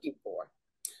therapist you're looking for.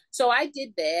 So I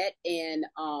did that, and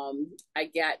I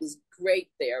got this great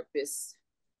therapist.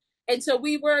 And so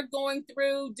we were going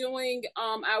through doing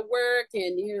our work,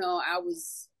 and I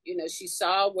was, she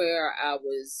saw where I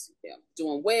was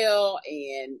doing well,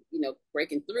 and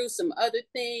breaking through some other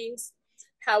things.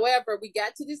 However, we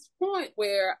got to this point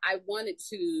where I wanted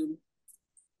to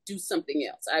do something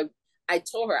else. I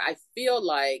told her, I feel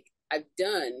like I've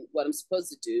done what I'm supposed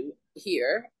to do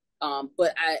here,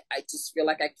 but I just feel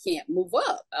like I can't move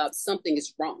up. Something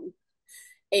is wrong.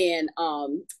 And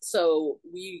so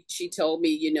she told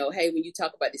me, hey, when you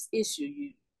talk about this issue,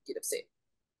 you get upset.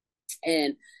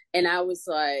 And I was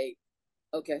like,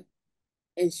 okay.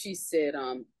 And she said,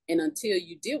 and until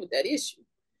you deal with that issue,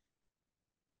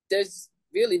 there's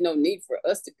really no need for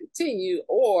us to continue,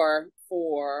 or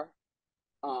for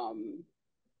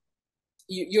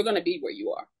you're going to be where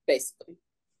you are, basically.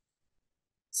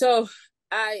 So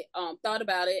I thought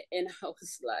about it, and I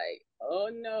was like, oh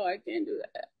no, I can't do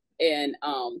that. And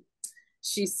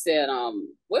she said,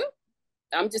 well,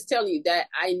 I'm just telling you that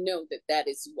I know that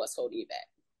is what's holding you back.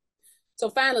 So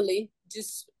finally,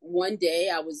 just one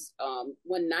day,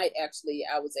 one night actually,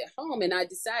 I was at home, and I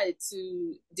decided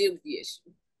to deal with the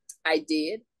issue. I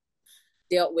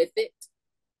dealt with it.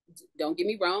 Don't get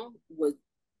me wrong, was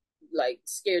like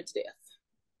scared to death,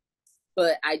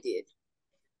 but I did.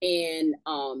 And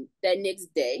that next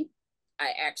day, I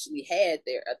actually had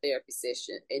a therapy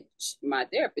session. And my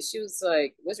therapist, she was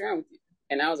like, "What's wrong with you?"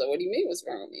 And I was like, "What do you mean, what's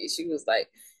wrong with me?" She was like,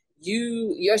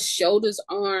 your shoulders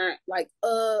aren't like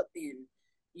up, and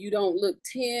you don't look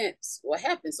tense. What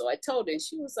happened?" So I told her, and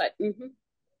she was like, "Mm-hmm."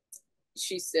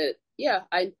 She said, "Yeah,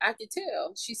 I could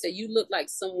tell." She said, "You look like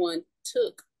someone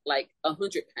took like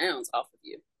 100 pounds off of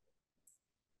you."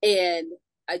 And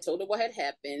I told her what had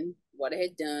happened, what I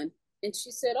had done. And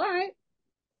she said, "All right,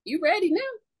 you ready now?"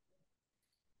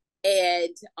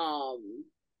 And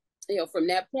from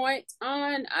that point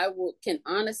on, can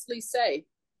honestly say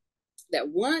that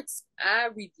once I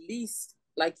released,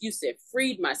 like you said,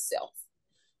 freed myself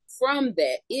from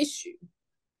that issue,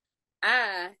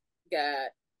 I got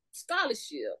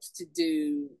scholarships to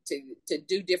do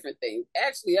different things.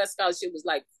 Actually, that scholarship was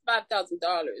like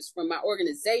 $5,000 from my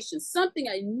organization, something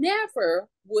I never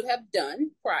would have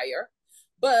done prior.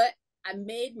 But I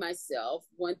made myself,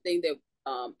 one thing that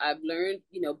I've learned,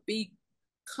 be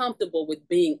comfortable with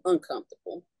being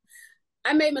uncomfortable.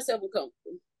 I made myself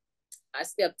uncomfortable. I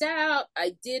stepped out.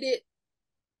 I did it.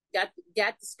 Got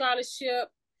the scholarship.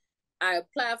 I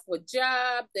applied for a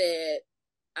job that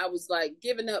I was like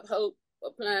giving up hope,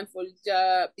 applying for the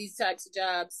job, these types of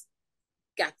jobs.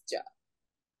 Got the job,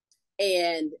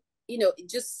 and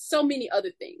just so many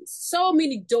other things, so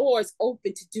many doors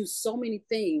open to do so many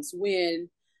things when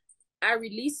I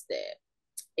released that.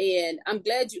 And I'm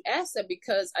glad you asked that,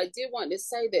 because I did want to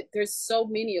say that there's so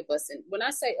many of us, and when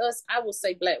I say us, I will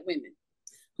say Black women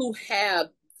who have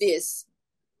this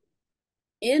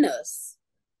in us,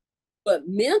 but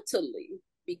mentally,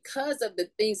 because of the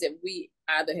things that we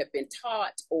either have been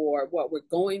taught or what we're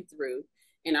going through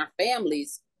in our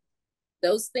families,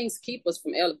 those things keep us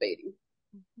from elevating.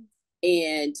 Mm-hmm.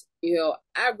 And,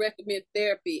 I recommend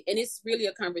therapy, and it's really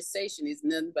a conversation. It's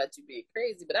nothing about you being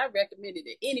crazy, but I recommend it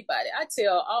to anybody. I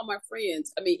tell all my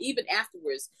friends, I mean, even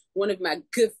afterwards, one of my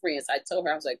good friends, I told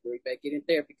her, I was like, "We're back getting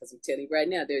therapy, because I'm telling you right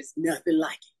now, there's nothing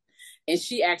like it." And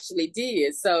she actually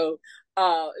did. So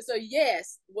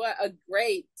yes, what a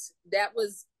great, that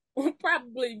was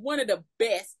probably one of the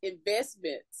best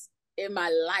investments in my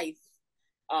life,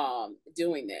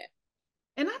 doing that.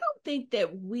 And I don't think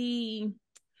that we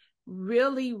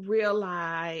really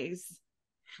realize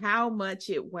how much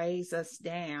it weighs us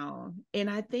down. And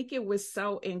I think it was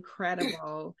so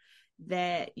incredible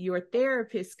that your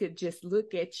therapist could just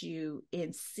look at you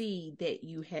and see that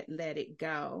you had let it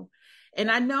go. And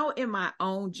I know in my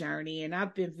own journey, and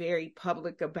I've been very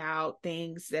public about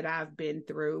things that I've been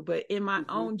through, but in my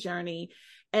own journey,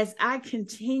 as I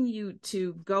continued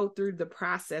to go through the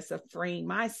process of freeing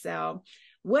myself,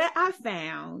 what I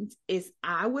found is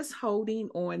I was holding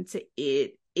on to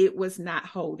it. It was not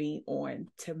holding on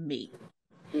to me.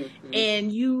 Mm-hmm.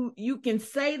 And you can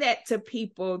say that to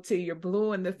people till you're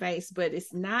blue in the face, but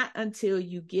it's not until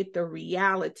you get the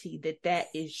reality that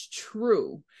is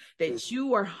true, that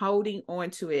you are holding on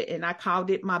to it. And I called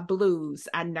it my blues.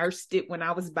 I nursed it when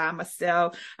I was by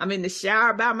myself. I'm in the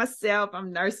shower by myself.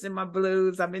 I'm nursing my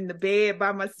blues. I'm in the bed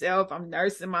by myself. I'm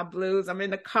nursing my blues. I'm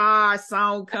in the car,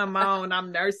 song come on.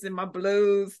 I'm nursing my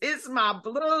blues. It's my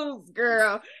blues,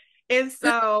 girl. And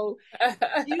so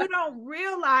you don't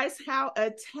realize how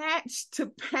attached to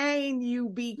pain you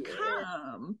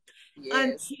become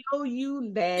until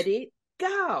you let it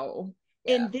go.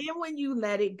 Yeah. And then when you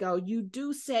let it go, you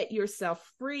do set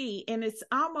yourself free. And it's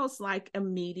almost like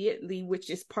immediately, which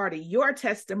is part of your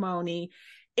testimony,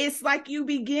 it's like you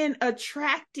begin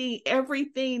attracting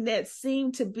everything that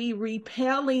seemed to be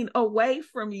repelling away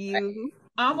from you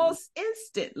almost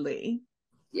instantly.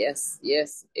 Yes.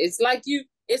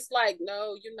 It's like,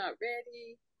 no, you're not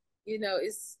ready.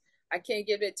 I can't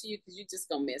give it to you because you're just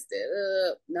gonna mess that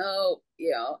up. No,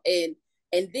 and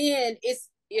then it's,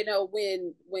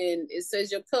 when it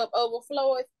says your cup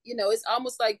overfloweth, it's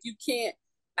almost like you can't.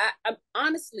 I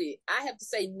honestly, I have to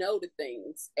say no to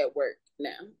things at work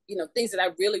now. Things that I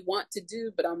really want to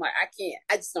do, but I'm like, I can't.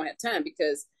 I just don't have time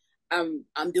because I'm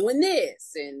doing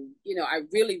this, and I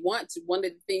really want to. One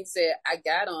of the things that I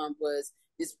got on was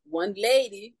this one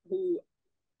lady who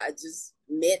I just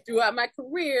met throughout my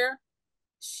career.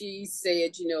 She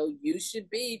said, you should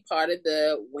be part of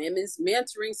the Women's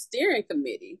Mentoring Steering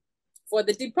Committee for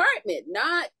the department,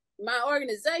 not my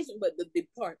organization, but the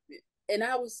department. And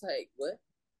I was like, what?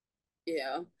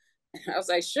 Yeah. I was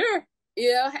like, sure.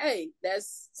 Yeah, hey,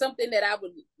 that's something that I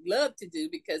would love to do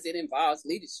because it involves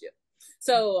leadership.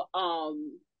 So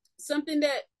something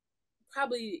that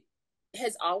probably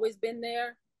has always been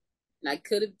there, and I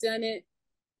could have done it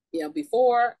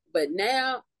before, but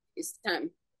now it's time.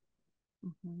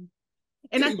 Mm-hmm.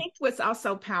 And I think what's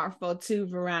also powerful too,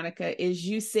 Veronica, is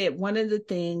you said one of the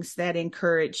things that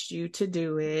encouraged you to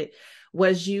do it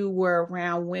was you were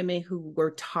around women who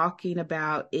were talking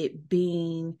about it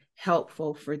being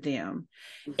helpful for them.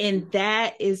 And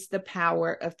that is the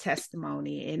power of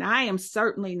testimony. And I am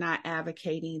certainly not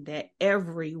advocating that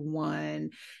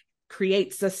everyone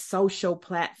creates a social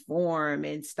platform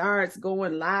and starts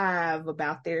going live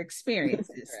about their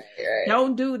experiences. Right.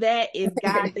 Don't do that if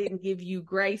God didn't give you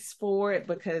grace for it,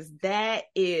 because that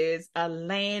is a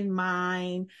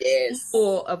landmine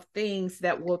full of things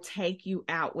that will take you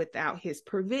out without his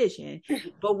provision.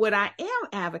 But what I am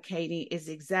advocating is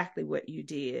exactly what you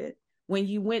did. when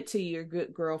you went to your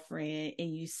good girlfriend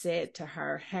and you said to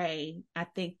her, hey, I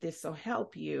think this will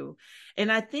help you. And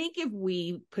I think if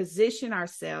we position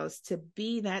ourselves to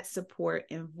be that support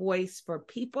and voice for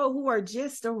people who are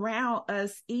just around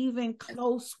us, even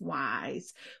close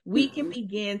wise, we can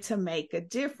begin to make a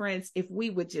difference if we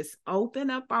would just open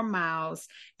up our mouths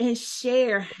and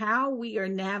share how we are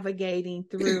navigating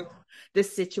through the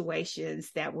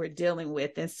situations that we're dealing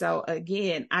with. And so,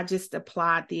 again, I just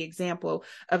applied the example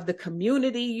of the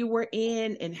community you were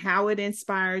in and how it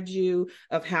inspired you,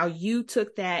 of how you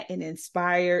took that and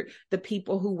inspired the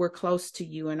people who were close to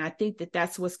you. And I think that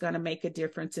that's what's going to make a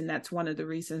difference. And that's one of the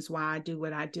reasons why I do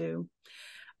what I do.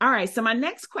 All right. So my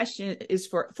next question is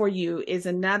for you is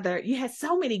another, you had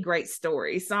so many great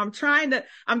stories. So I'm trying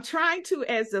to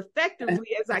as effectively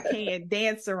as I can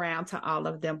dance around to all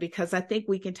of them, because I think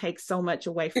we can take so much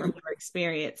away from your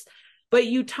experience. But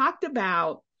you talked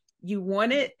about you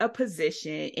wanted a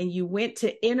position and you went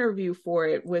to interview for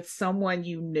it with someone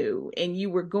you knew, and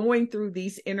you were going through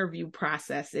these interview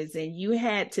processes, and you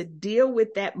had to deal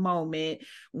with that moment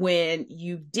when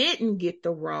you didn't get the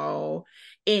role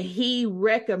and he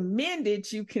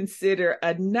recommended you consider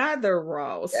another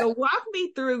role. Yeah. So walk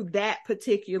me through that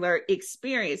particular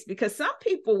experience, because some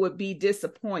people would be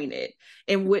disappointed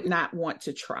and would not want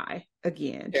to try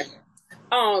again. Yeah.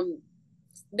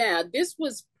 Now this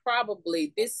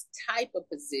type of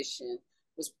position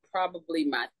was probably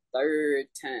my third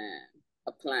time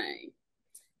applying.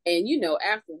 And,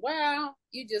 after a while,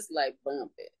 you just like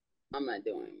bump it. I'm not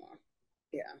doing anymore.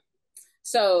 Yeah.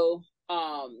 So,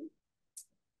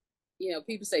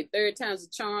 people say third time's a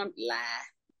charm. Lie.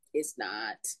 It's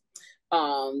not.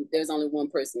 There's only one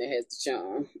person that has the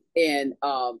charm. And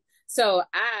so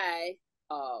I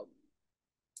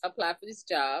applied for this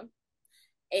job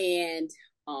and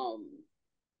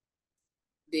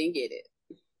didn't get it.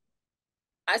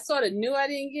 I sort of knew I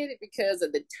didn't get it because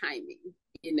of the timing.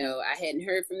 I hadn't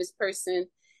heard from this person,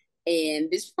 and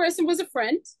this person was a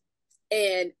friend.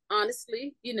 And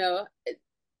honestly,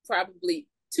 probably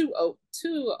too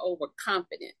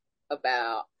overconfident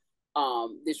about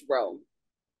this role.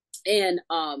 And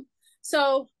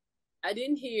so I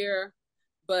didn't hear,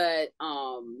 but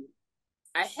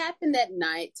I happened that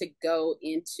night to go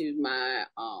into my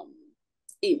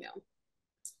email.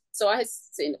 So I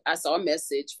saw a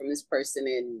message from this person,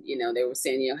 and they were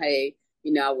saying, hey,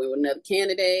 I went with another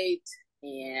candidate,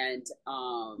 and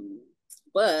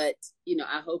but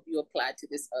I hope you apply to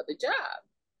this other job.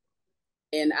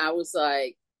 And I was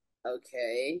like,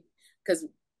 okay, because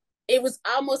it was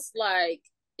almost like,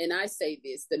 and I say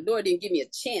this, the Lord didn't give me a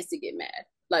chance to get mad.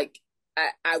 Like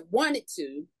I wanted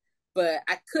to, but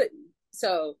I couldn't.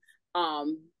 So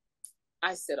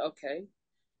I said, okay.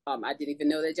 I didn't even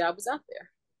know that job was out there.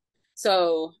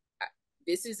 So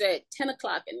this is at 10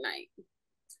 o'clock at night.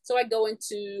 So I go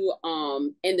into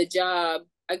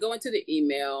I go into the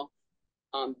email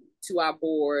to our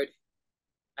board.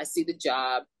 I see the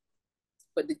job,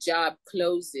 but the job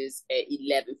closes at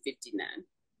 11:59.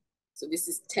 So this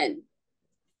is 10.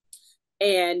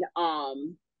 And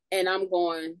I'm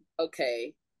going,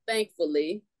 okay,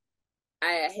 thankfully,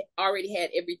 I already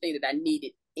had everything that I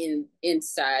needed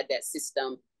inside that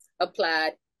system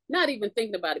applied, not even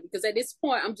thinking about it, because at this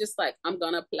point I'm just like, I'm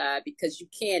gonna apply, because you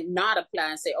can't not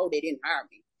apply and say, oh, they didn't hire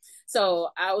me. So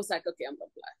I was like, okay, I'm gonna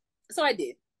apply. So I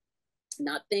did,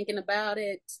 not thinking about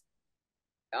it.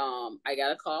 I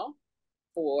got a call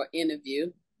for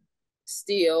interview,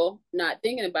 still not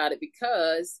thinking about it,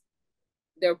 because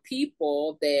there are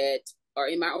people that are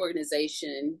in my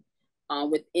organization,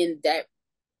 within that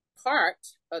part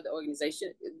of the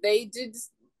organization,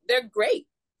 they're great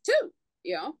too,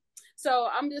 So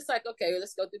I'm just like, okay,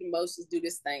 let's go through the motions, do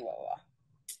this thing, blah,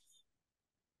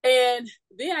 blah. And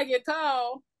then I get a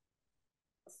call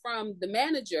from the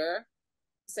manager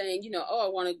saying, oh, I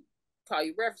want to call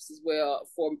you references. Well,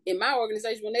 in my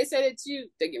organization, when they say that to you,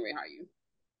 they're getting ready to hire you.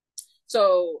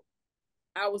 So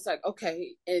I was like,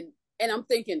 okay, and I'm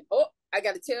thinking, oh, I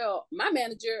got to tell my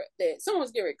manager that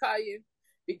someone's getting ready to call you,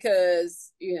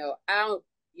 because you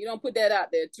don't put that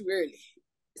out there too early.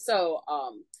 So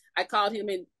I called him,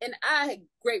 and I had a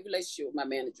great relationship with my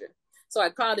manager. So I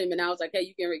called him, and I was like, hey,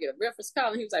 you can get a reference call?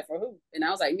 And he was like, for who? And I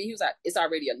was like, me. He was like, it's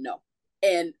already a no.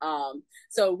 And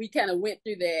so we kind of went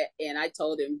through that, and I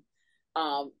told him,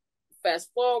 fast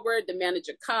forward, the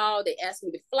manager called. They asked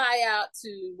me to fly out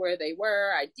to where they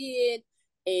were. I did,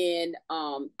 and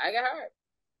I got hired.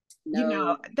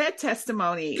 No. That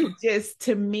testimony just,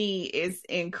 to me, is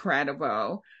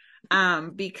incredible,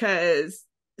 because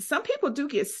some people do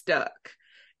get stuck.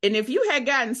 And if you had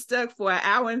gotten stuck for 1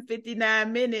 hour and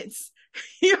 59 minutes,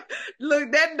 you,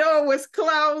 look, that door was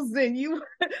closed and you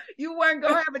weren't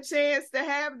going to have a chance to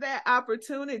have that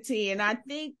opportunity. And I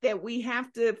think that we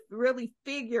have to really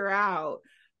figure out,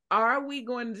 are we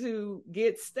going to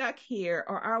get stuck here,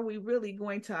 or are we really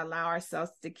going to allow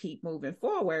ourselves to keep moving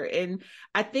forward? And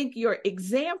I think your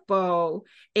example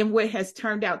in what has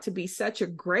turned out to be such a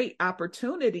great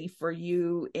opportunity for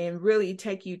you and really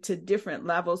take you to different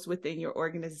levels within your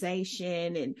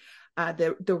organization, and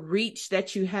the reach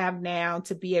that you have now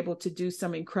to be able to do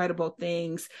some incredible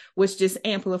things, was just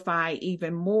amplified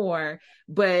even more.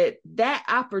 But that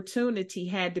opportunity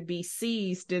had to be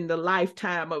seized in the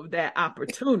lifetime of that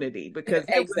opportunity, because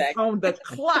it was Exactly. on the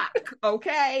clock.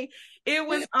 Okay, it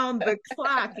was on the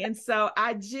clock. And so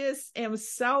I just am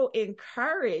so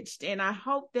encouraged, and I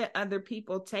hope that other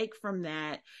people take from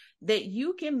that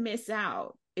you can miss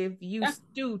out if you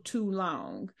stew too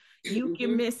long. You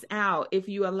can miss out if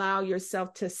you allow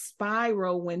yourself to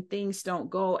spiral when things don't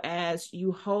go as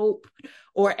you hope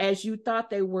or as you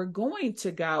thought they were going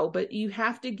to go. But you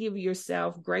have to give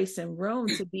yourself grace and room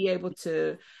to be able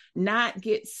to not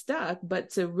get stuck, but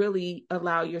to really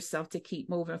allow yourself to keep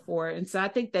moving forward. And so I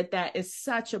think that that is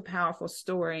such a powerful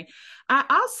story. I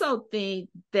also think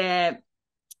that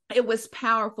it was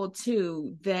powerful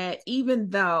too, that even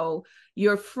though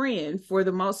your friend, for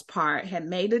the most part, had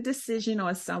made a decision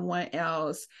on someone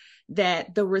else,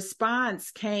 that the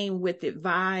response came with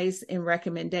advice and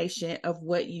recommendation of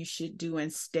what you should do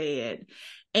instead.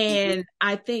 And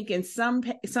I think in some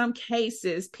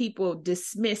cases, people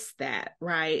dismiss that,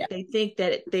 right? Yeah. They think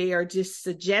that they are just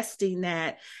suggesting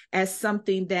that as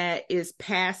something that is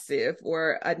passive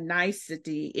or a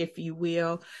nicety, if you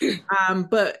will.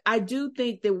 But I do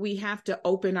think that we have to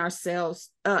open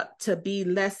ourselves up to be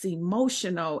less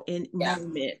emotional in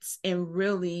moments and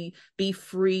really be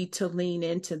free to lean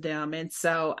into them. And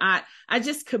so I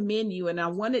just commend you, and I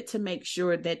wanted to make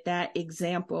sure that that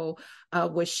example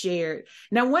was shared.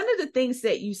 Now, one of the things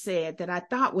that you said that I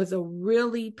thought was a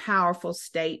really powerful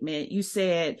statement, you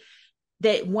said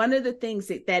that one of the things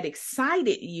that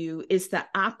excited you is the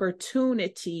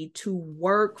opportunity to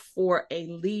work for a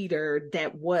leader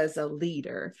that was a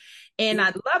leader. And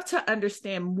I'd love to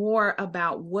understand more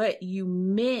about what you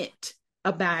meant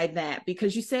about that,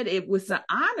 because you said it was an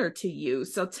honor to you.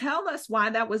 So tell us why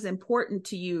that was important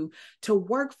to you, to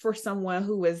work for someone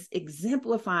who is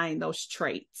exemplifying those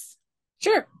traits.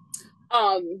 Sure.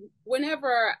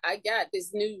 Whenever I got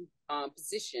this new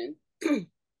position,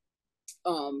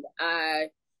 I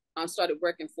started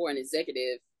working for an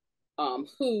executive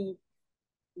who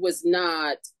was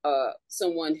not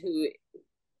someone who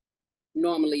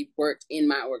normally worked in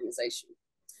my organization.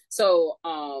 So,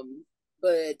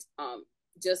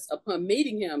 just upon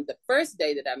meeting him, the first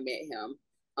day that I met him,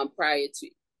 prior to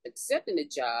accepting the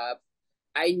job,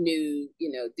 I knew,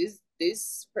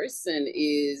 this person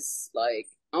is like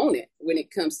on it when it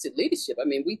comes to leadership. I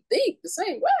mean, we think the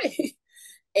same way.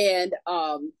 And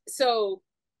so,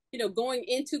 going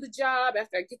into the job,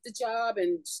 after I get the job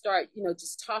and start,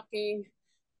 just talking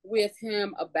with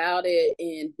him about it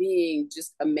and being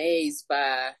just amazed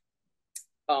by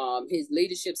his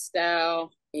leadership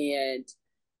style and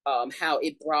how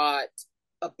it brought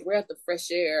a breath of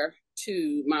fresh air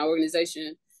to my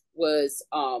organization was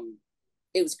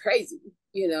it was crazy,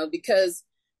 because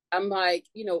I'm like,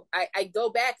 I go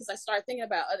back because I start thinking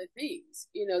about other things,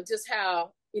 just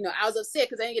how, I was upset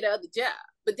because I didn't get another job.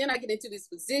 But then I get into this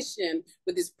position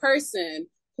with this person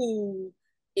who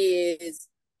is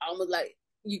almost like,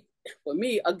 for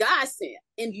me, a godsend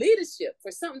in leadership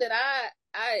for something that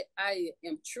I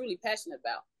am truly passionate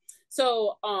about.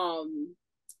 So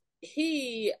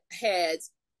he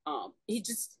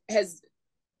just has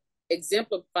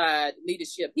exemplified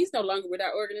leadership. He's no longer with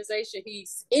our organization.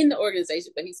 He's in the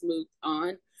organization, but he's moved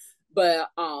on. But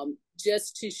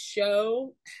just to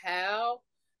show how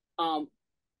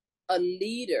a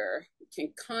leader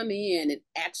can come in and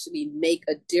actually make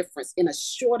a difference in a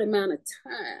short amount of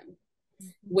time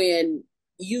when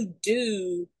you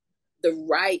do the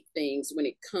right things when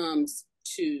it comes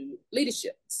to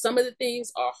leadership. Some of the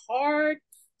things are hard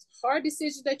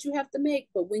decisions that you have to make,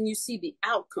 but when you see the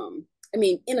outcome, I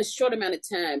mean, in a short amount of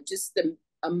time, just the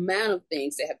amount of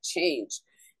things that have changed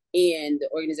in the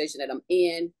organization that I'm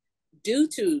in due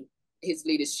to his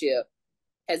leadership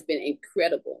has been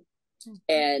incredible.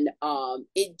 And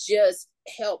it just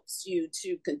helps you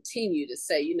to continue to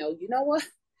say, you know what,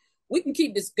 we can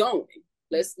keep this going.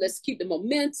 Let's keep the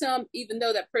momentum, even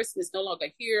though that person is no longer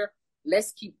here.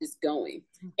 Let's keep this going.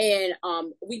 And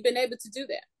we've been able to do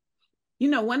that.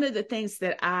 One of the things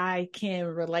that I can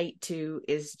relate to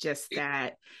is just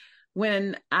that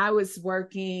when I was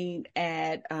working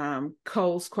at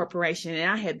Kohl's Corporation,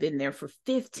 and I had been there for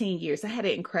 15 years. I had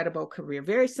an incredible career,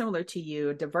 very similar to you,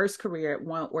 a diverse career at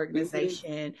one Mm-hmm.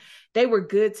 organization. They were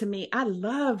good to me. I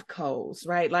love Kohl's,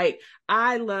 right? Like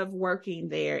I love working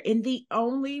there. And the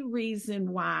only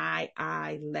reason why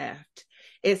I left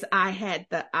is I had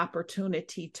the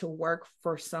opportunity to work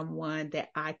for someone that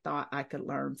I thought I could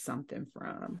learn something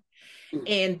from.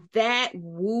 And that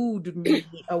wooed me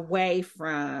away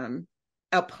from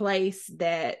a place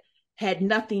that had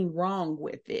nothing wrong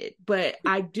with it. But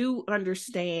I do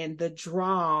understand the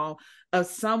draw of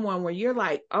someone where you're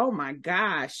like, oh my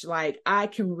gosh, like I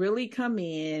can really come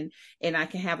in and I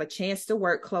can have a chance to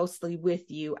work closely with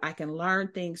you. I can learn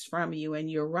things from you. And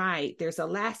you're right, there's a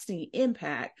lasting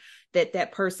impact that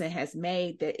that person has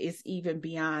made that is even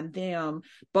beyond them,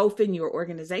 both in your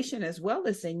organization as well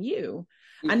as in you.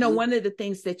 I know Mm-hmm. one of the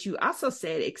things that you also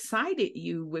said excited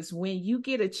you was when you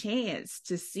get a chance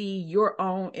to see your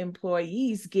own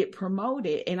employees get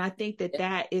promoted. And I think that Yeah.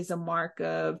 that is a mark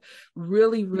of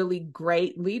really, really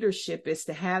great leadership, is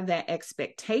to have that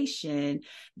expectation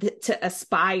to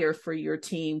aspire for your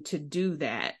team to do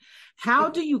that. How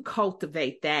do you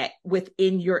cultivate that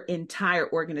within your entire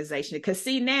organization? Because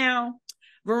see now,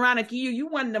 Veronica, you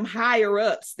one of them higher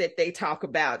ups that they talk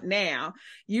about now.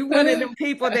 You one of them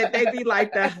people that they be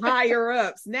like the higher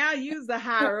ups. Now you's the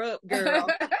higher up girl.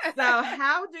 So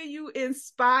how do you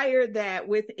inspire that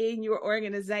within your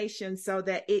organization so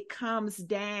that it comes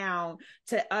down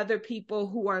to other people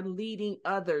who are leading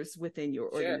others within your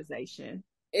Sure. organization?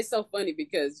 It's so funny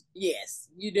because yes,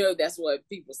 you know that's what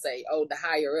people say. Oh, the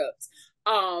higher ups.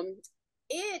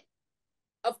 It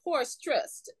of course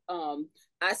trust.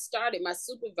 I started my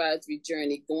supervisory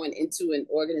journey going into an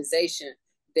organization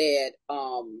that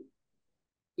I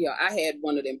had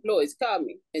one of the employees call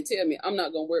me and tell me I'm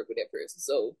not gonna work with that person.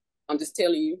 So I'm just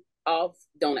telling you off,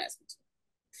 don't ask me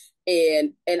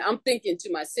to. And I'm thinking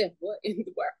to myself, what in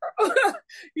the world?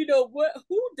 What,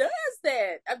 who does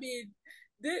that? I mean,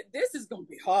 this is gonna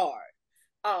be hard.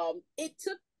 It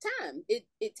took time.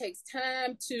 It takes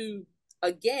time to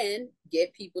again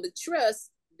get people to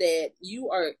trust that you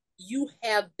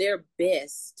have their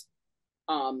best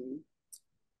um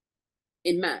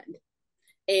in mind.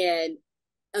 And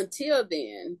until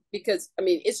then, because I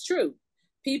mean it's true,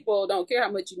 people don't care how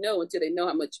much you know until they know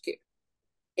how much you care.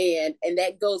 And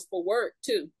that goes for work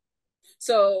too.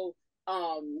 So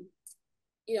um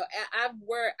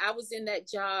I was in that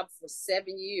job for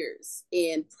 7 years,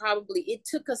 and probably it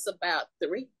took us about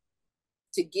 3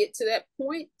 to get to that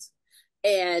point.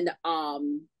 And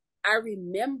I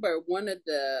remember one of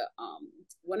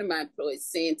my employees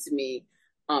saying to me,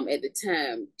 at the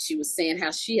time, she was saying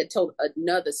how she had told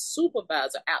another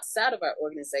supervisor outside of our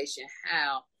organization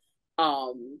how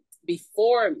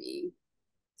before me,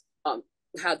 um,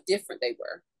 how different they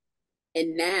were.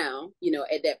 And now,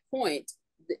 at that point,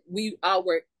 we all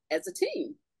work as a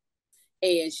team.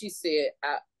 And she said,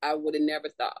 I would have never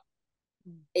thought.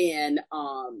 And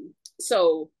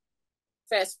so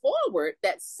fast forward,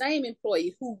 that same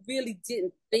employee who really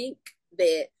didn't think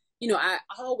that, I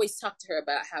always talk to her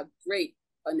about how great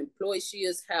an employee she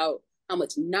is, how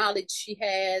much knowledge she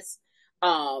has.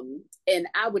 And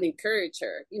I would encourage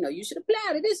her, you should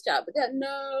apply to this job, but that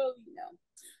no.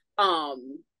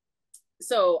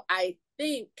 So I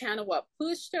think kind of what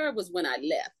pushed her was when I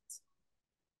left.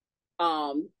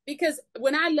 Because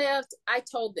when I left, I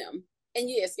told them, and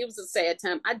yes, it was a sad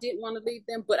time. I didn't want to leave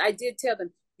them, but I did tell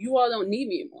them, you all don't need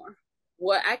me anymore.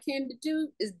 What I came to do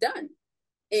is done,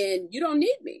 and you don't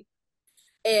need me.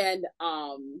 And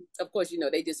of course,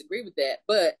 they disagree with that.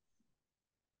 But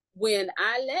when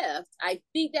I left, I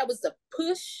think that was the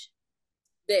push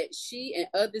that she and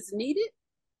others needed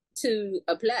to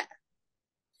apply.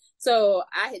 So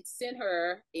I had sent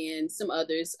her and some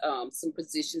others some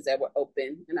positions that were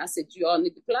open, and I said, "You all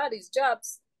need to apply these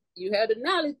jobs. You have the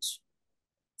knowledge."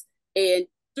 And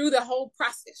through the whole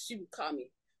process, she would call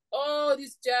me, "Oh,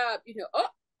 this job,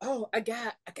 I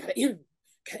got an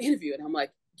interview," and I'm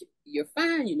like, "You're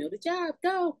fine. You know the job.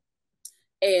 Go."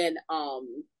 And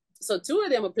so 2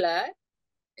 of them applied,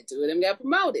 and 2 of them got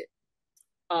promoted.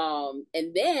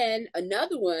 And then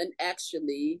another one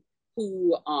actually,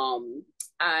 who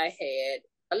I had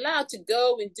allowed to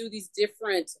go and do these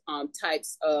different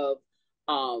types of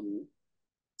um,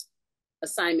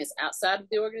 assignments outside of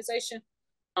the organization.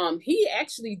 He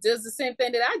actually does the same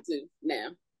thing that I do now.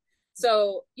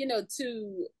 So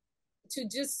to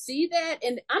just see that,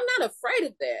 and I'm not afraid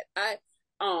of that. I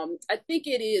think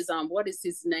it is what is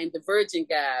his name, the Virgin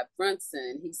guy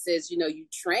Brunson. He says, you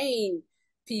train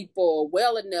people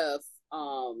well enough.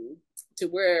 to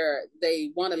where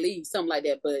they want to leave, something like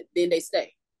that, but then they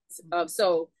stay.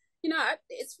 So,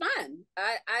 it's fine.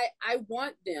 I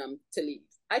want them to leave.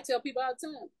 I tell people all the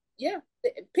time, yeah,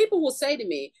 people will say to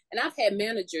me, and I've had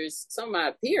managers, some of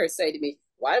my peers say to me,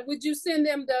 why would you send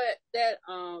them that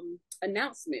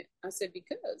announcement? I said,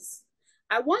 because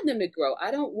I want them to grow.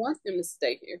 I don't want them to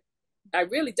stay here. I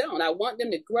really don't. I want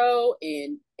them to grow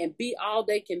and be all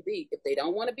they can be. If they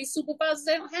don't want to be supervisors,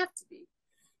 they don't have to be.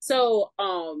 So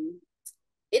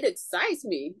it excites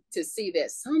me to see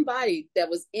that somebody that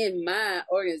was in my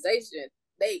organization,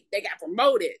 they got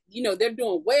promoted. They're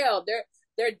doing well.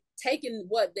 They're taking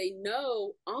what they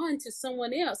know on to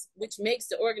someone else, which makes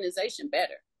the organization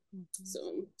better.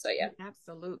 Mm-hmm. So yeah.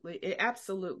 Absolutely. It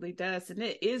absolutely does. And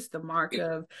it is the mark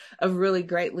of really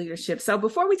great leadership. So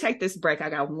before we take this break, I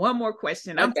got one more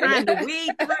question. I'm trying to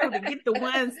weed through to get the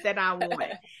ones that I want.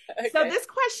 Okay. So this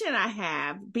question I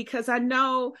have, because I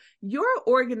know your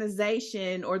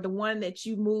organization, or the one that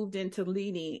you moved into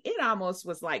leading, it almost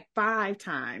was like 5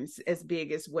 times as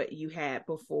big as what you had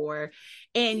before.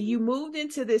 And you moved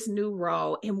into this new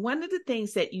role. And one of the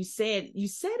things that you said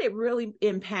it really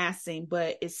in passing,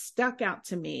 but it's stuck out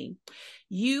to me.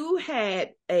 You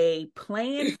had a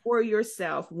plan for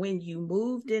yourself when you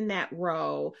moved in that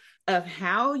role of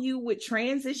how you would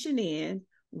transition in,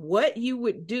 what you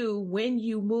would do when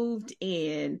you moved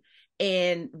in,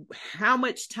 and how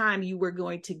much time you were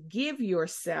going to give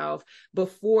yourself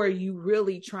before you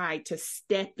really tried to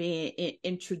step in and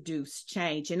introduce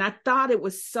change. And I thought it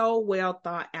was so well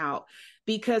thought out,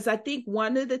 because I think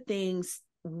one of the things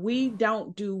we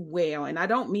don't do well, and I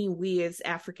don't mean we as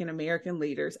African-American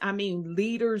leaders, I mean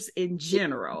leaders in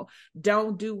general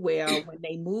don't do well when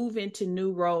they move into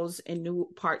new roles and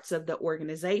new parts of the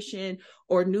organization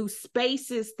or new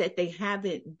spaces that they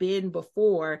haven't been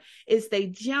before, is they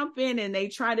jump in and they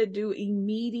try to do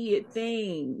immediate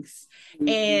things. Mm-hmm.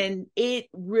 And it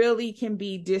really can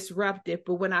be disruptive.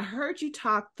 But when I heard you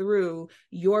talk through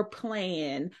your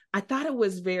plan, I thought it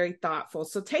was very thoughtful.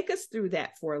 So take us through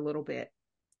that for a little bit.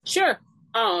 Sure.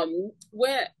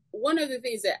 One of the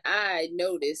things that I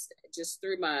noticed just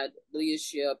through my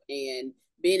leadership and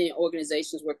being in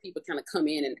organizations where people kind of come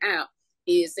in and out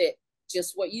is that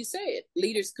just what you said,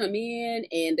 leaders come in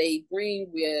and they bring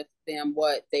with them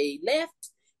what they left,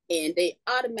 and they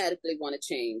automatically want to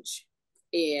change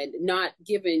and not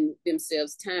giving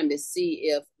themselves time to see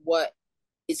if what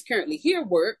is currently here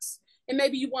works. And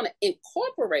maybe you want to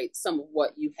incorporate some of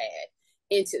what you had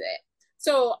into that.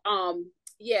 So,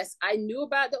 yes, I knew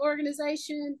about the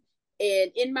organization,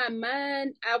 and in my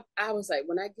mind, I was like,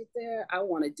 when I get there, I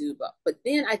want to do that. But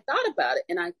then I thought about it,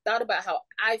 and I thought about how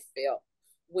I felt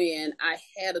when I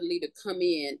had a leader come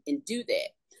in and do that.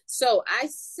 So I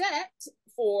sat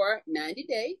for 90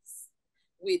 days,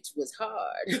 which was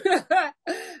hard.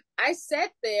 I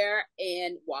sat there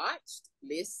and watched,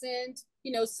 listened,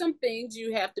 some things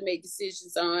you have to make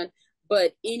decisions on,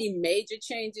 but any major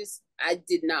changes I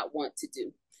did not want to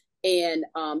do. And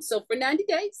so for 90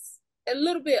 days, a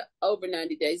little bit over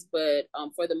 90 days, but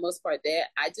for the most part that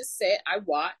I just sat, I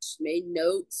watched, made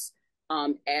notes,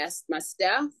 asked my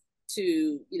staff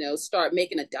to, start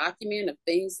making a document of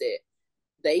things that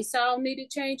they saw needed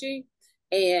changing,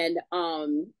 and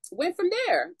went from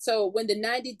there. So when the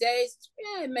 90 days,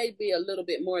 it may be a little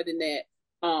bit more than that,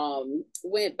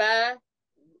 went by,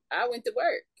 I went to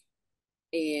work.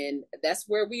 And that's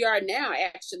where we are now,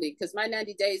 actually, because my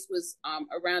 90 days was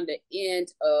around the end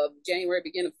of January,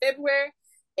 beginning of February.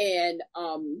 And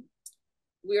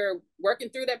we're working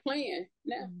through that plan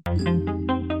now.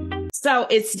 So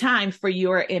it's time for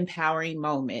your empowering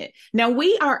moment. Now,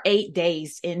 we are 8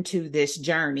 days into this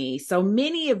journey. So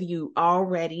many of you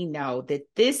already know that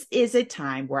this is a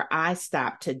time where I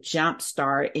stop to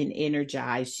jumpstart and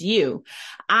energize you.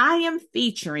 I am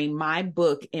featuring my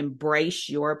book, Embrace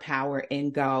Your Power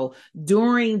and Go,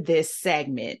 during this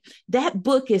segment. That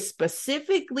book is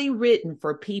specifically written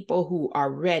for people who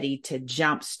are ready to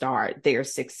jumpstart their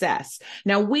success.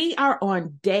 Now, we are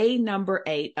on day number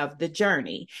 8 of the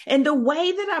journey. And the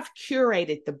way that I've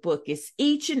curated the book is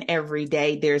each and every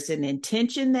day, there's an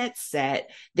intention that's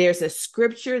set. There's a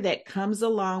scripture that comes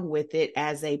along with it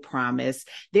as a promise.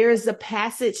 There's a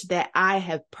passage that I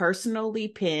have personally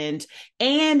penned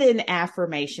and an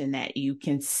affirmation that you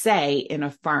can say and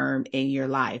affirm in your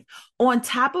life. On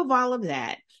top of all of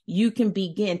that, you can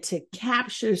begin to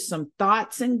capture some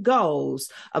thoughts and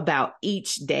goals about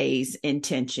each day's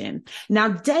intention. Now,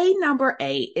 day number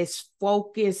 8 is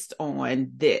focused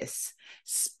on this.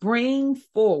 Spring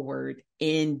forward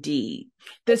indeed.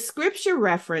 The scripture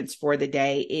reference for the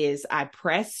day is I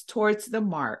press towards the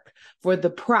mark for the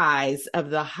prize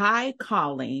of the high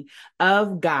calling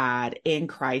of God in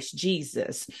Christ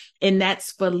Jesus. And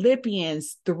that's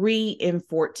Philippians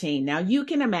 3:14. Now you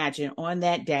can imagine on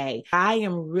that day, I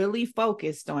am really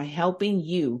focused on helping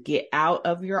you get out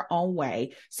of your own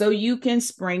way so you can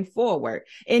spring forward.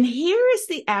 And here is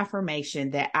the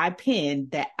affirmation that I penned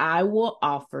that I will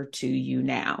offer to you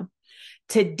now.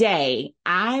 Today,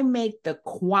 I make the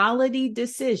quality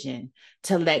decision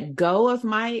to let go of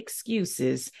my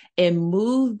excuses and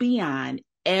move beyond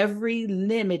every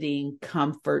limiting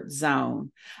comfort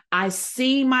zone. I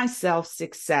see myself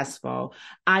successful.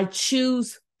 I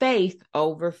choose faith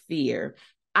over fear.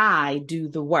 I do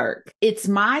the work. It's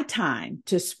my time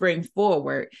to spring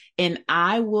forward, and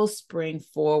I will spring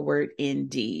forward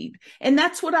indeed. And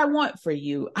that's what I want for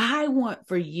you. I want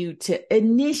for you to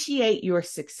initiate your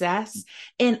success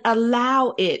and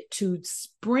allow it to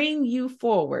spring you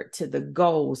forward to the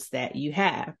goals that you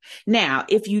have. Now,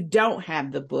 if you don't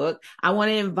have the book, I want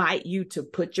to invite you to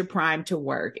put your prime to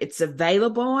work. It's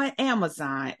available on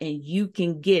Amazon and you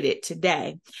can get it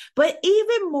today. But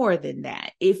even more than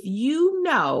that, if you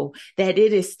know that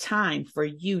it is time for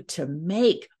you to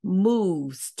make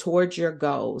moves towards your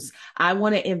goals, I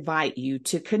want to invite you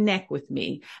to connect with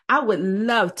me. I would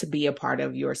love to be a part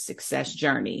of your success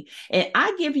journey. And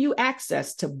I give you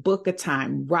access to book a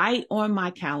time right on my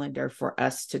calendar for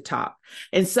us to talk.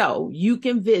 And so you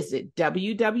can visit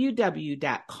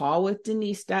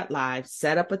www.callwithdenise.live,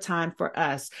 set up a time for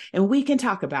us, and we can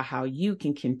talk about how you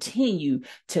can continue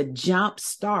to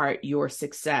jumpstart your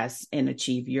success and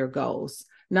achieve your goals.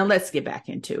 Now let's get back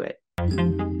into it.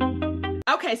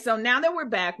 Okay, so now that we're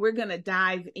back, we're going to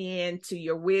dive into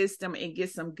your wisdom and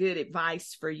get some good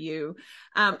advice for you.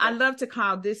 I love to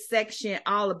call this section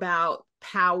all about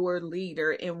power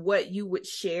leader and what you would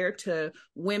share to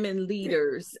women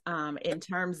leaders in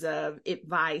terms of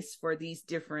advice for these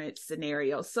different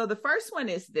scenarios. So the first one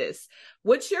is this: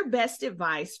 what's your best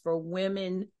advice for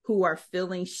women who are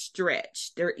feeling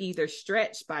stretched? They're either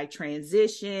stretched by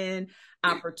transition,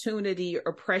 opportunity,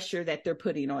 or pressure that they're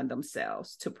putting on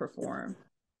themselves to perform.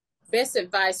 Best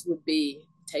advice would be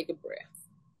take a breath.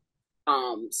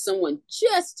 Someone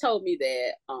just told me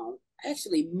that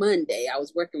actually Monday I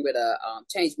was working with a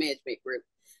change management group,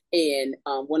 and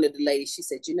one of the ladies, she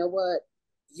said, you know what,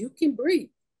 you can breathe,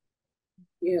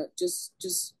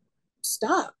 just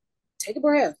stop, take a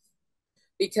breath,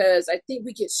 because I think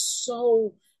we get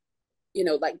so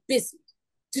like busy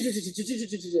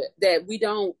that we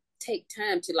don't take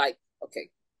time to like, okay,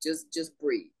 just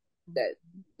breathe.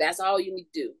 That's all you need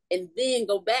to do, and then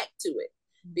go back to it,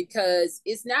 because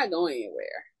it's not going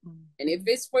anywhere. And if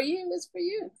it's for you, it's for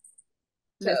you.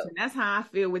 Listen, that's how I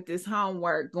feel with this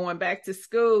homework going back to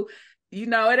school.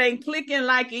 It ain't clicking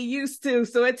like it used to,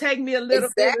 so it takes me a little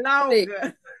bit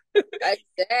longer.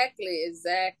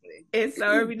 Exactly. And so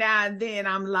every now and then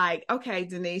I'm like, okay,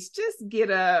 Denise, just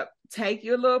get up, take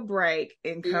your little break,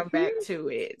 and come back to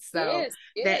it. So yes.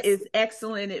 That is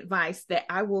excellent advice that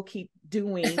I will keep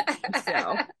doing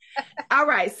myself. All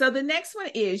right. So the next one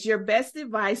is your best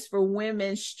advice for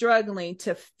women struggling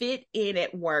to fit in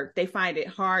at work. They find it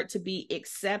hard to be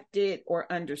accepted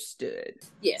or understood.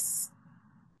 Yes.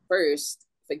 First,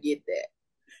 forget that.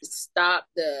 Stop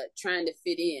the trying to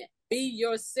fit in. Be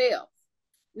yourself.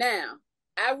 Now,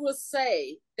 I will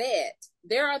say that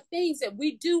there are things that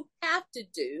we do have to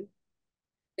do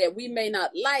that we may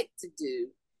not like to do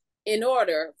in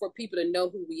order for people to know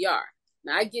who we are.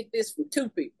 Now, I get this from two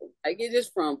people. I get this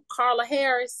from Carla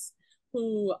Harris,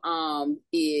 who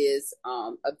is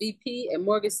a VP at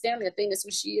Morgan Stanley. I think that's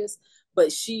what she is.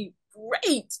 But she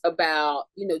great about,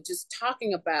 just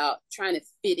talking about trying to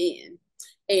fit in.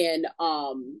 And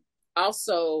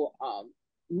also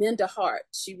Minda Hart,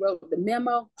 she wrote the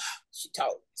memo. She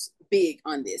talked big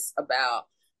on this about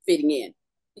fitting in.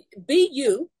 Be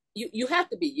you. You have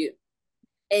to be you.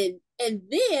 And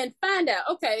then find out,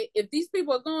 okay, if these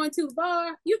people are going to the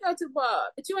bar, you go to the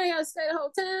bar, but you ain't got to stay the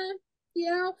whole time.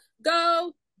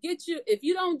 Go get you, if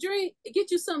you don't drink, get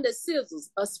you something that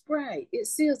sizzles, a spray, it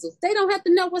sizzles. They don't have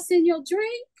to know what's in your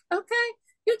drink, okay?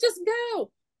 You just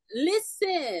go.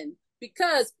 Listen,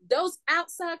 because those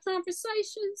outside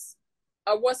conversations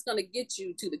are what's going to get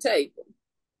you to the table.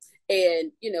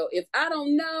 And, if I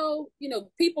don't know,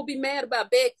 people be mad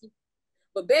about Becky,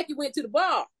 but Becky went to the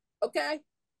bar, okay?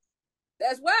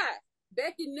 That's why.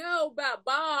 Becky know about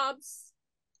Bob's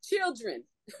children.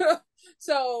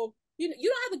 So, you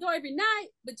don't have to go every night,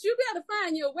 but you got to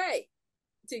find your way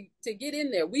to get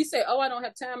in there. We say, oh, I don't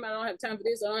have time for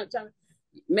this. I don't have time.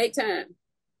 Make time.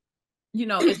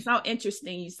 It's so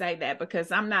interesting you say that,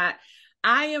 because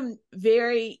I am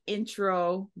very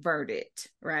introverted,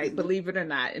 right? Mm-hmm. Believe it or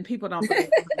not. And people don't believe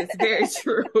it, but it's very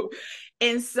true.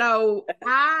 And so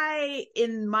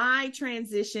in my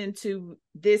transition to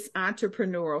this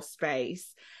entrepreneurial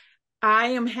space, I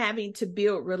am having to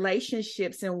build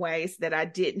relationships in ways that I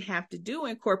didn't have to do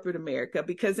in corporate America,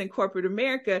 because in corporate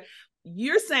America,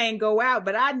 you're saying go out,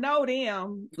 but I know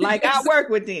them, like I work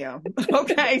with them.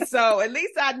 Okay. So at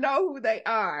least I know who they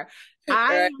are.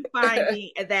 I am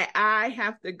finding that I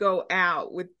have to go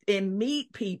out and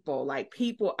meet people, like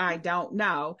people I don't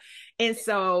know. And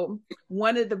so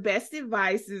one of the best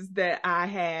advices that I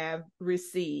have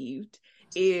received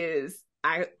is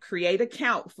I create a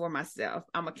count for myself.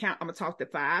 I'm gonna talk to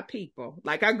 5 people.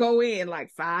 Like I go in like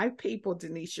 5 people,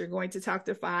 Denise, you're going to talk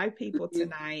to 5 people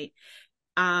tonight.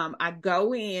 I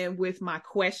go in with my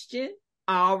question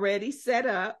already set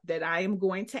up that I am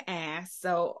going to ask.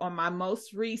 So on my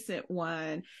most recent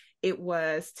one, it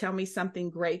was, tell me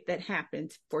something great that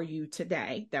happened for you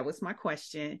today. That was my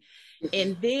question.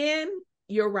 And then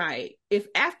you're right. If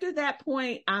after that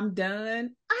point I'm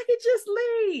done, I could just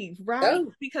leave, right?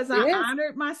 Because I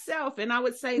honored myself. And I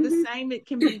would say the same, it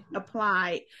can be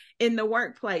applied in the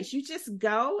workplace. You just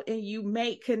go and you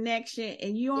make connection,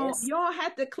 and you don't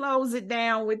have to close it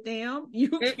down with them. You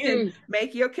can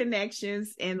make your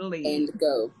connections and leave. And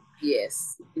go.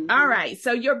 Yes. All right.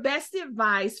 So your best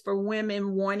advice for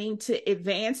women wanting to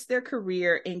advance their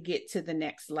career and get to the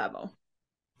next level?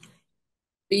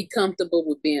 Be comfortable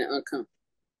with being uncomfortable.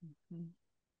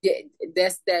 Yeah,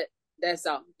 that's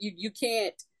all. You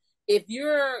can't, if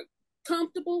you're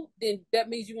comfortable, then that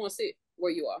means you want to sit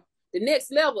where you are. The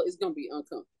next level is going to be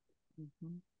uncomfortable.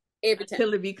 Every time.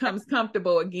 Until it becomes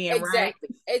comfortable again, right?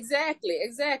 Exactly.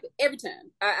 Every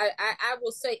time. I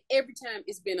will say every time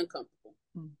it's been uncomfortable.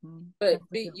 But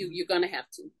you're going to have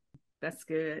to. That's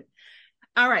good.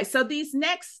 All right. So this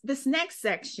next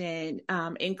section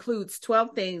includes 12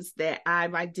 things that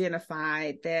I've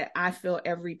identified that I feel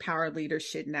every power leader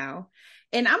should know.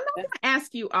 And I'm not going to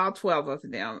ask you all 12 of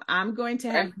them. I'm going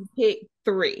to have you pick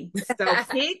 3. So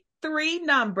pick 3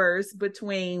 numbers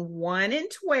between 1 and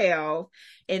 12,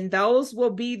 and those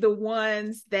will be the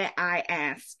ones that I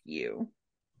ask you.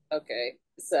 Okay.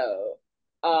 So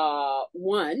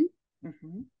 1,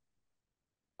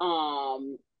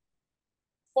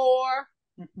 4,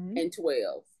 and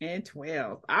 12. And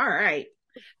 12. All right.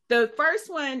 The first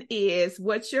one is,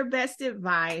 what's your best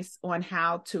advice on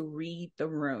how to read the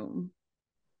room?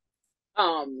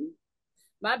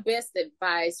 My best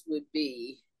advice would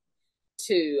be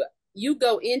you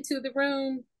go into the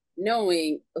room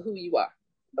knowing who you are,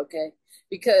 okay?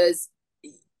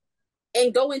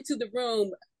 And go into the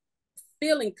room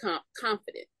feeling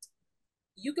confident.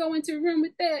 You go into a room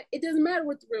with that, it doesn't matter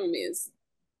what the room is.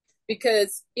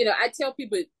 Because, I tell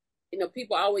people,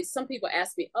 some people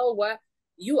ask me, oh, why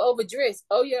you overdressed?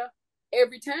 Oh, yeah,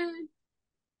 every time.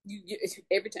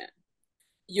 Every time.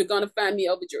 You're going to find me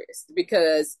overdressed,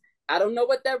 because I don't know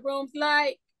what that room's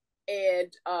like.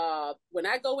 And when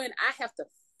I go in, I have to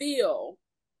feel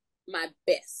my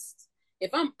best.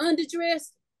 If I'm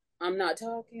underdressed, I'm not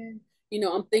talking.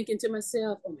 I'm thinking to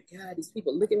myself, oh, my God, these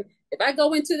people looking at me. If I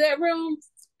go into that room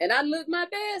and I look my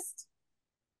best,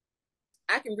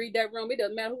 I can read that room. It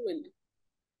doesn't matter who in there.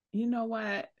 You know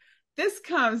what? This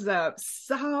comes up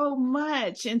so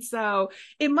much. And so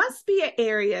it must be an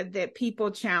area that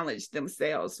people challenge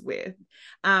themselves with,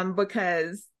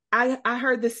 because I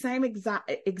heard the same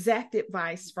exact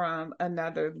advice from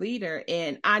another leader.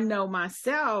 And I know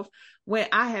myself, when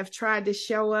I have tried to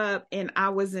show up and I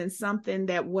was in something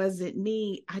that wasn't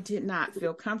me, I did not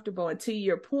feel comfortable. And to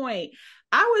your point,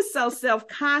 I was so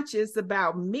self-conscious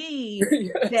about me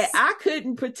that I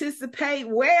couldn't participate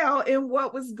well in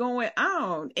what was going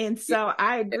on. And so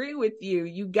I agree with you.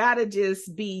 You got to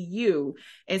just be you.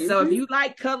 And so if you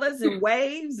like colors and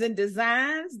waves and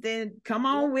designs, then come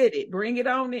on with it. Bring it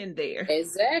on in there.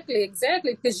 Exactly.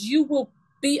 Because you will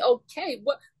be okay.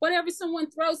 Whatever someone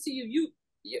throws to you,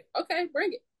 okay,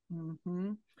 bring it.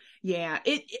 Yeah,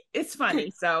 it's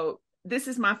funny. So this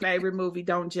is my favorite movie.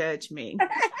 Don't judge me.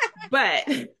 But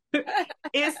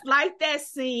it's like that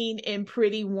scene in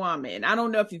Pretty Woman. I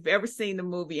don't know if you've ever seen the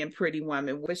movie in Pretty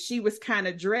Woman, where she was kind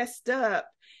of dressed up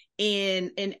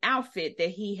in an outfit that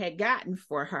he had gotten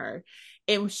for her.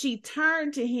 And she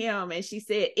turned to him and she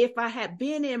said, if I had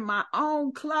been in my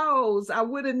own clothes, I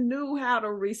would have knew how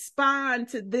to respond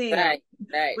to them. Right,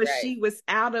 right, But right. she was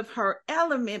out of her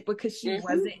element because she Mm-hmm.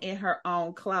 wasn't in her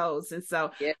own clothes. And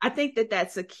so Yeah. I think that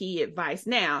that's a key advice.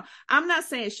 Now, I'm not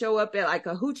saying show up at like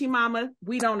a hoochie mama.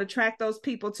 We don't attract those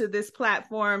people to this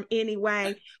platform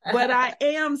anyway. But I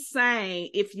am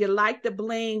saying if you like the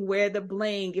bling, wear the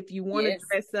bling. If you want to Yes,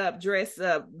 dress up, dress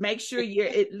up. Make sure you're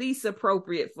at least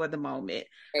appropriate for the moment.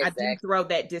 I do exactly. throw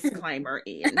that disclaimer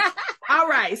in. All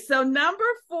right. So, number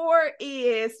 4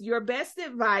 is your best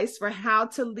advice for how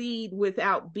to lead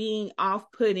without being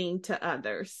off putting to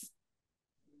others.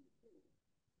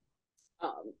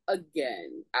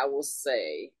 Again, I will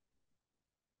say,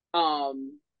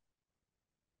 um,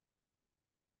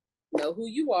 know who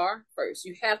you are first.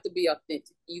 You have to be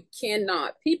authentic. You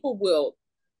cannot, people will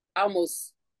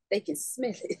almost, they can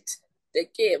smell it. They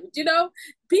can, but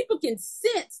people can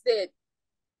sense that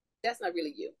that's not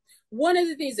really you. One of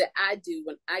the things that I do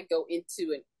when I go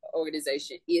into an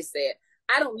organization is that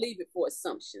I don't leave it for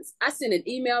assumptions. I send an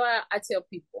email out. I tell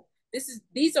people,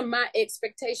 these are my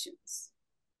expectations.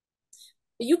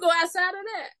 You go outside of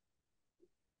that,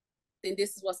 then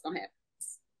this is what's gonna happen.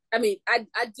 I mean,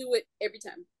 I do it every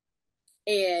time.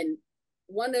 And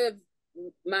one of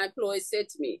my employees said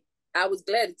to me, I was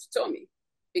glad that you told me,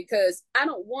 because I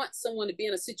don't want someone to be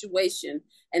in a situation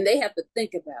and they have to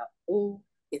think about, oh,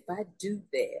 if I do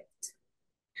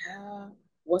that,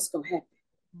 what's gonna happen?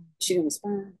 She gonna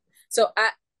respond. So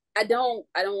I don't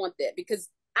want that, because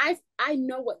I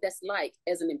know what that's like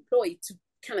as an employee to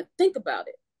kind of think about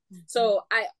it. Mm-hmm. So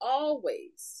I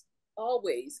always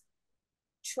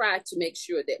try to make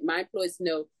sure that my employees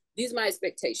know these are my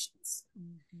expectations.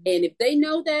 Mm-hmm. And if they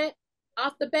know that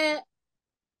off the bat,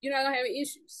 you're not gonna have any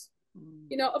issues.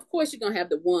 Mm-hmm. Of course you're gonna have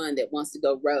the one that wants to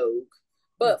go rogue,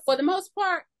 but mm-hmm. for the most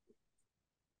part,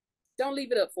 don't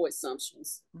leave it up for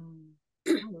assumptions.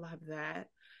 I love that.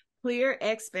 Clear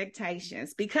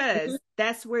expectations, because mm-hmm.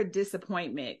 that's where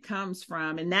disappointment comes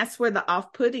from. And that's where the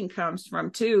off-putting comes from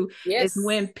too. Yes. Is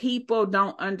when people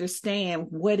don't understand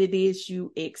what it is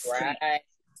you expect. Right.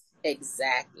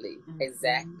 Exactly. Mm-hmm.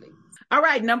 Exactly. All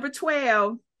right. Number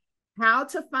 12, how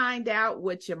to find out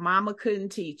what your mama couldn't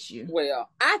teach you. Well,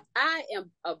 I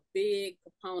am a big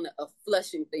proponent of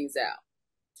flushing things out.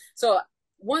 So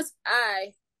once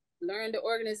I learned the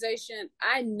organization,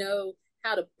 I know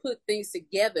how to put things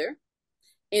together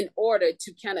in order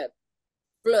to kind of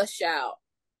flush out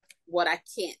what I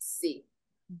can't see.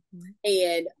 Mm-hmm.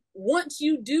 And once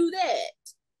you do that,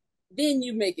 then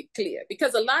you make it clear.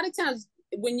 Because a lot of times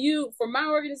for my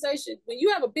organization, when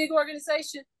you have a big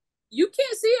organization, you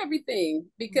can't see everything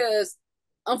because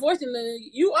unfortunately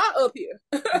you are up here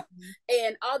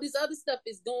and all this other stuff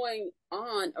is going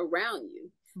on around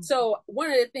you. Mm-hmm. So one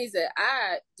of the things that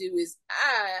I do is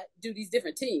I do these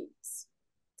different teams,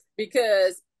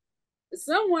 because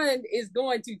someone is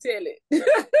going to tell it.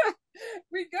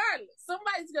 Regardless,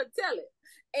 somebody's going to tell it.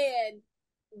 And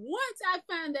once I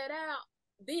find that out,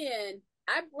 then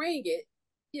I bring it,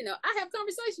 I have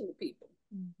conversations with people.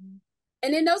 Mm-hmm.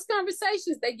 And in those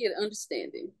conversations, they get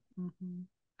understanding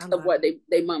mm-hmm. of what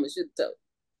they mama should have told.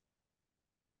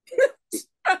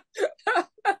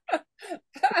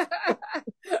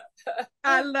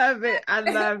 I love it. I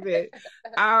love it.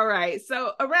 All right.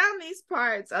 So around these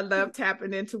parts, I love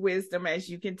tapping into wisdom. As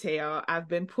you can tell, I've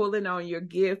been pulling on your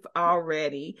gift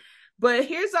already. But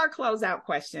here's our closeout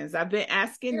questions. I've been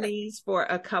asking these for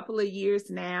a couple of years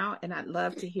now, and I'd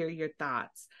love to hear your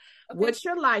thoughts. Okay. What's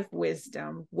your life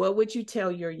wisdom? What would you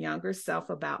tell your younger self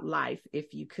about life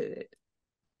if you could?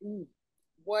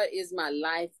 What is my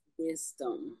life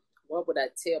wisdom? What would I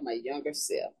tell my younger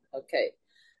self? Okay.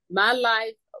 My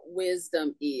life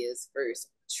wisdom is, first,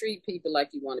 treat people like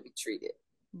you want to be treated.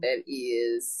 Mm-hmm. That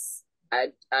is,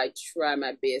 I try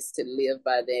my best to live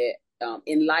by that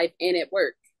in life and at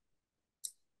work.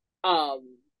 I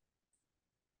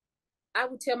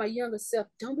would tell my younger self,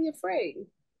 don't be afraid.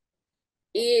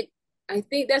 I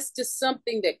think that's just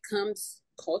something that comes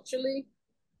culturally.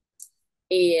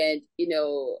 And,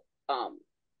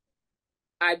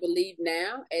 I believe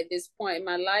now at this point in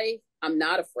my life, I'm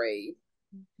not afraid.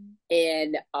 Mm-hmm.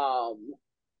 And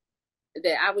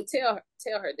that I would tell her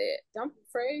that don't be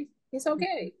afraid. It's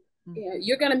okay. Mm-hmm.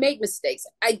 You're gonna make mistakes.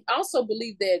 I also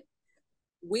believe that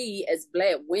we as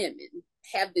Black women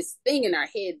have this thing in our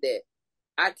head that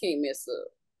I can't mess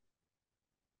up.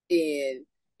 And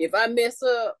if I mess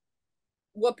up,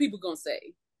 what people gonna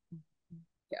say?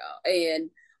 Mm-hmm. And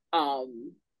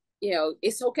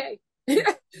it's okay.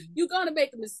 You're gonna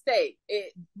make a mistake.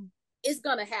 It's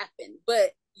gonna happen,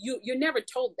 but you're never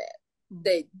told that.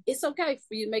 that it's okay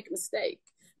for you to make a mistake,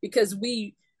 because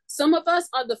some of us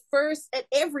are the first at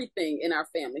everything in our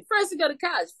family. First to go to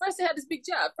college, first to have this big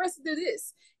job, first to do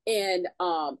this. And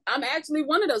I'm actually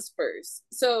one of those first.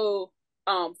 So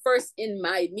first in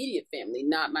my immediate family,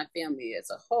 not my family as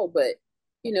a whole, but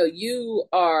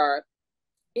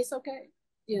it's okay,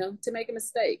 to make a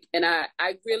mistake. And I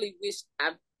really wish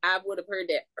I would have heard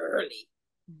that early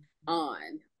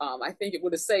on. I think it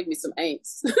would have saved me some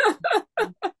angst.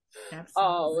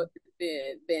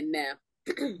 Than now.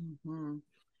 Mm-hmm.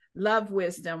 Love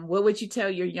wisdom. What would you tell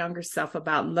your younger self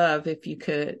about love if you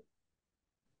could?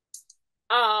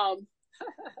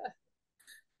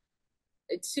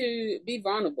 To be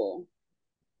vulnerable.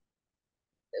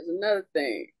 There's another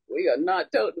thing. We are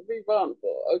not told to be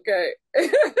vulnerable, okay?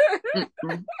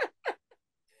 Mm-hmm.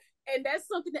 And that's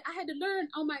something that I had to learn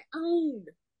on my own.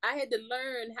 I had to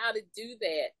learn how to do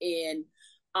that. And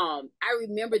I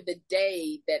remember the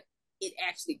day that it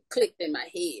actually clicked in my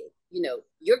head.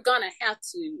 You're going to have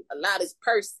to allow this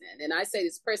person, and I say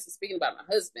this person speaking about my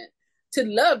husband, to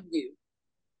love you,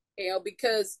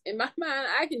 because in my mind,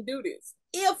 I can do this.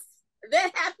 If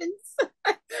that happens,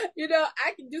 I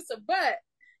can do some, but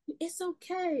it's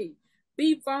okay.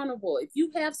 Be vulnerable. If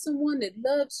you have someone that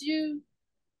loves you,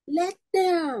 let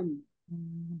them.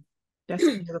 That's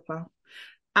beautiful.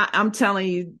 I'm telling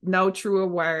you, no truer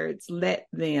words. Let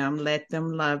them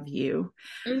love you.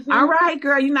 Mm-hmm. All right,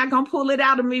 girl, you're not going to pull it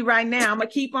out of me right now. I'm going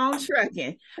to keep on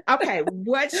trucking. Okay,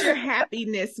 what's your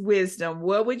happiness wisdom?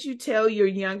 What would you tell your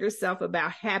younger self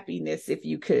about happiness if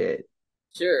you could?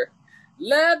 Sure.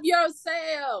 Love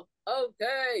yourself.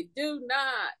 Okay. Do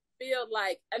not feel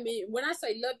like, when I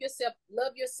say love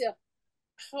yourself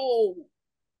whole,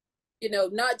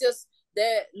 not just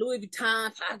that Louis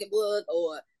Vuitton pocketbook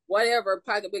or whatever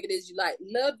pocketbook it is you like.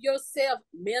 Love yourself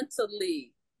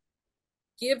mentally.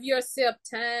 Give yourself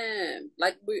time.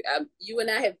 Like you and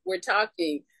I we're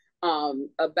talking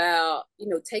about,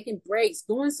 taking breaks,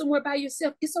 going somewhere by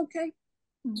yourself. It's okay.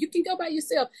 You can go by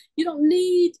yourself. You don't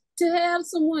need to have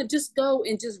someone. Just go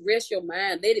and just rest your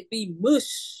mind. Let it be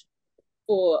mush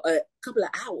for a couple of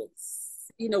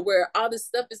hours, where all this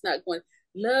stuff is not going.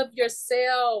 Love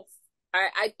yourself.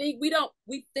 I think we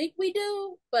think we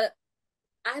do, but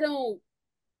I don't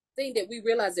think that we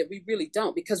realize that we really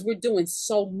don't, because we're doing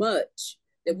so much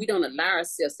that we don't allow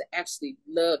ourselves to actually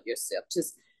love yourself.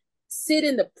 Just sit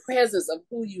in the presence of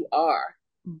who you are.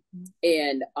 Mm-hmm.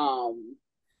 And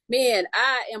man,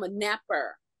 I am a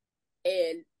napper,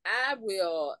 and I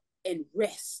will and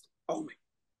rest. Oh my,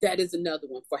 that is another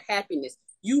one for happiness.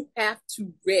 You have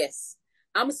to rest.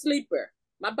 I'm a sleeper.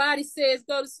 My body says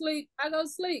go to sleep, I go to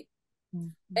sleep.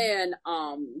 Mm-hmm. And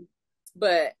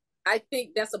but I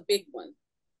think that's a big one.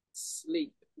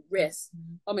 Sleep, rest.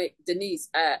 Mm-hmm. Denise,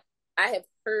 I have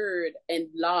heard and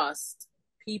lost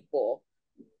people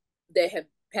that have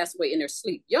passed away in their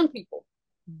sleep, young people.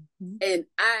 Mm-hmm. And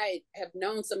I have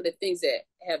known some of the things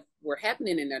that were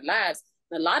happening in their lives.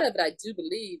 And a lot of it, I do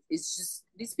believe, is just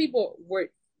these people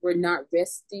were not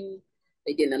resting.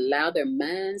 They didn't allow their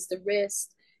minds to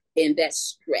rest. And that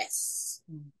stress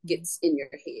gets in your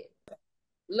head.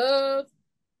 Love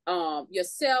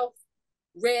yourself,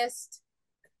 rest,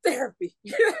 therapy.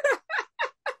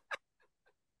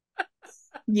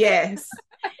 Yes.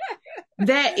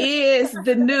 That is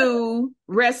the new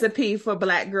recipe for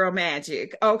Black Girl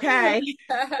Magic. Okay.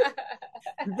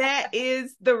 That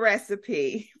is the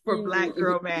recipe for Black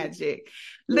Girl Magic.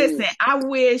 Listen, I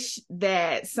wish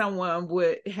that someone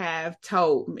would have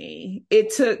told me.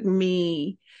 It took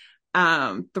me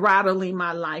throttling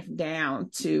my life down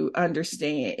to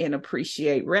understand and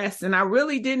appreciate rest. And I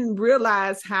really didn't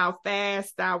realize how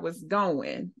fast I was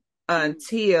going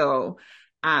until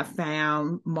I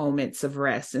found moments of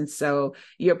rest. And so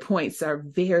your points are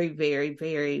very, very,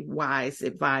 very wise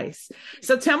advice.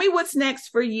 So tell me what's next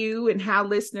for you and how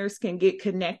listeners can get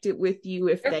connected with you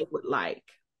if they would like.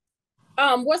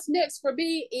 What's next for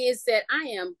me is that I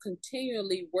am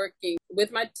continually working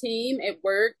with my team at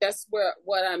work. That's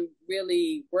what I'm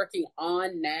really working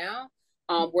on now.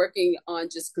 Working on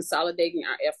just consolidating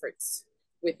our efforts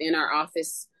within our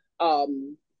office.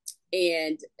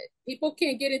 And people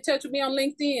can get in touch with me on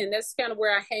LinkedIn. That's kind of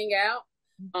where I hang out.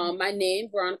 My name,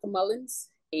 Veronica Mullins.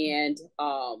 And,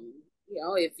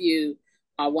 if you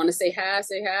want to say hi,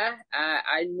 say hi.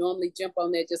 I normally jump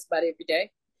on there just about every day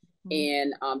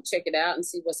and check it out and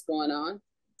see what's going on.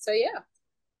 So, yeah.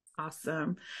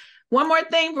 Awesome. One more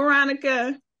thing,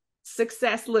 Veronica.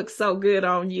 Success looks so good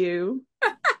on you.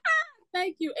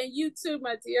 Thank you. And you too,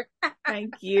 my dear.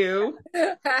 Thank you.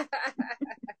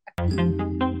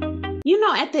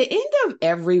 At the end of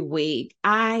every week,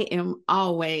 I am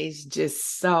always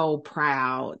just so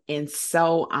proud and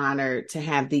so honored to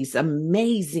have these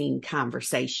amazing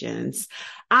conversations.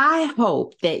 I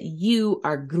hope that you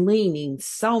are gleaning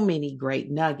so many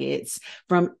great nuggets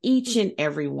from each and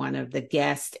every one of the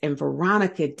guests, and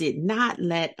Veronica did not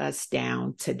let us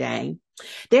down today.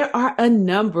 There are a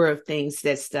number of things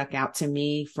that stuck out to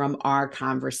me from our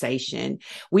conversation.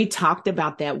 We talked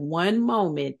about that one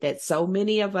moment that so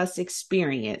many of us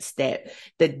experience, that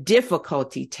the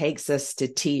difficulty takes us to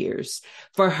tears.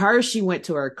 For her, she went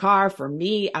to her car. For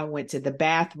me, I went to the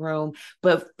bathroom.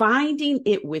 But finding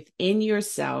it within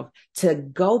yourself to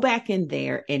go back in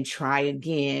there and try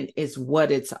again is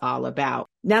what it's all about.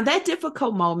 Now, that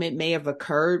difficult moment may have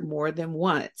occurred more than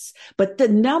once, but the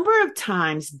number of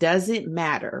times doesn't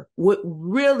matter. What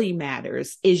really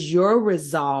matters is your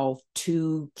resolve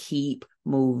to keep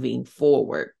moving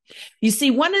forward. You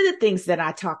see, one of the things that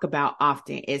I talk about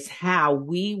often is how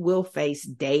we will face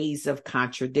days of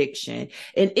contradiction,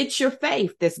 and it's your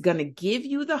faith that's going to give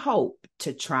you the hope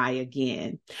to try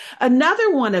again.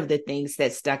 Another one of the things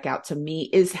that stuck out to me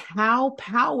is how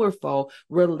powerful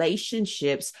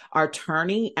relationships are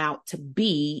turning out to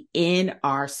be in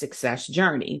our success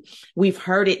journey. We've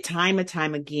heard it time and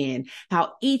time again,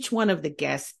 how each one of the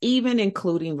guests, even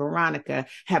including Veronica,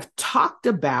 have talked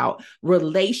about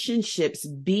relationships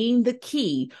being the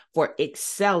key for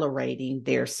accelerating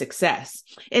their success.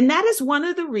 And that is one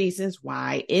of the reasons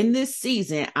why in this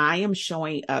season, I am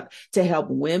showing up to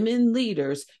help women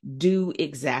leaders do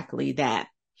exactly that.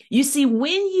 You see,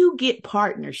 when you get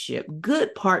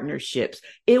good partnerships,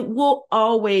 it will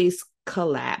always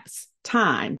collapse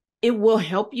time. It will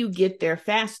help you get there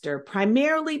faster,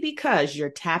 primarily because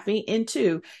you're tapping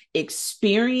into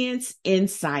experience,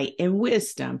 insight, and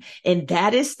wisdom. And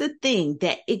that is the thing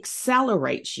that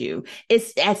accelerates you.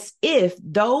 It's as if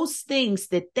those things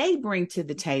that they bring to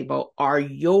the table are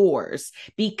yours,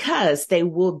 because they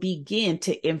will begin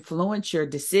to influence your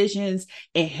decisions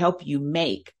and help you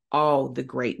make all the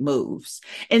great moves.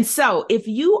 And so if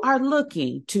you are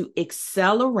looking to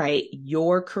accelerate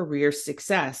your career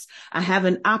success, I have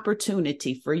an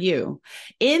opportunity for you.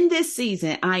 In this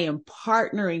season, I am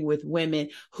partnering with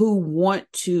women who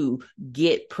want to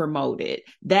get promoted.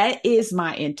 That is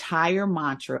my entire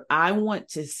mantra. I want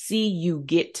to see you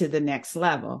get to the next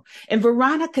level. And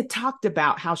Veronica talked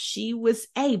about how she was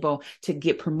able to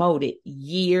get promoted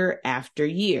year after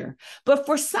year. But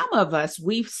for some of us,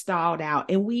 we've stalled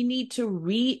out, and we need to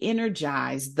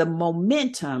re-energize the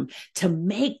momentum to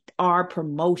make our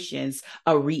promotions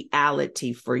a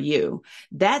reality for you.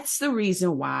 That's the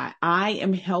reason why I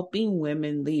am helping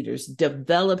women leaders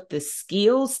develop the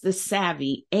skills, the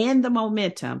savvy, and the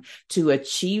momentum to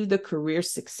achieve the career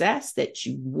success that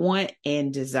you want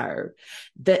and deserve.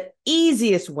 The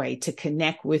easiest way to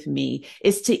connect with me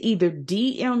is to either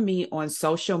DM me on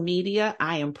social media.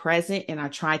 I am present and I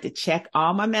try to check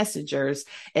all my messengers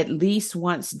at least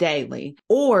once daily,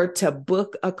 or to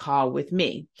book a call with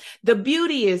me. The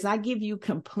beauty is I give you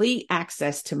complete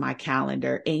access to my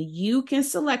calendar, and you can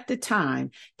select a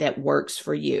time that works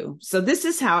for you. So this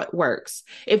is how it works.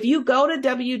 If you go to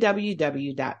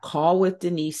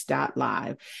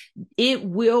www.callwithdenise.live, it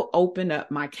will open up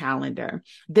my calendar.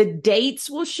 The dates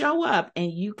will show up,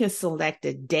 and you can select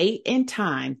a date and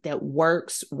time that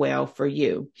works well for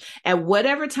you. At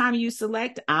whatever time you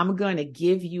select, I'm going to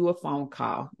give you a phone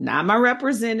call. Not my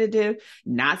representative,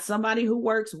 not somebody who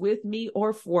works with me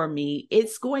or for me.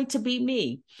 It's going to be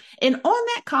me. And on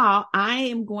that call, I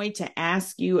am going to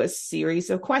ask you a series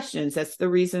of questions. That's the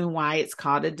reason why it's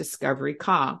called a discovery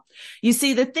call. You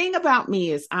see, the thing about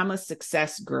me is I'm a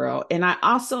success girl, and I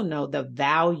also know the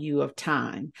value of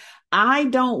time. I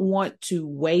don't want to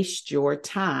waste your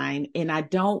time, and I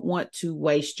don't want to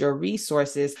waste your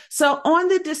resources. So on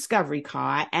the discovery call,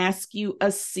 I ask you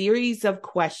a series of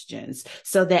questions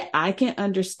so that I can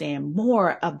understand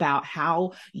more about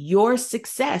how your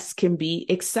success can be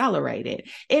accelerated.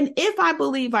 And if I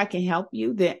believe I can help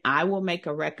you, then I will make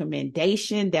a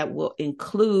recommendation that will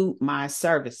include my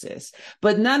services.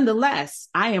 But nonetheless,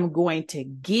 I am going to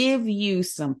give you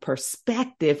some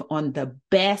perspective on the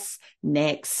best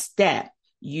next step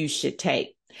you should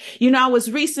take. I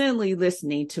was recently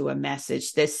listening to a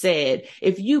message that said,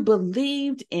 if you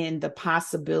believed in the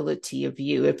possibility of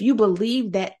you, if you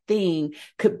believe that thing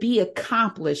could be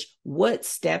accomplished, what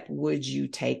step would you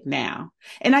take now?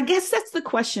 And I guess that's the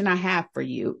question I have for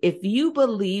you. If you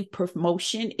believe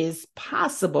promotion is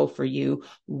possible for you,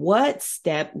 what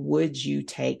step would you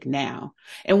take now?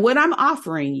 And what I'm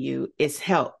offering you is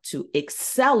help to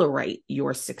accelerate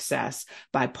your success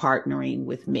by partnering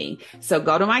with me. So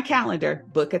go to my calendar,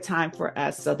 book book a time for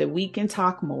us so that we can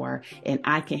talk more and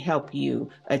I can help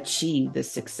you achieve the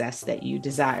success that you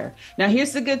desire. Now,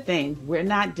 here's the good thing. We're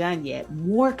not done yet.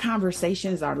 More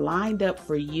conversations are lined up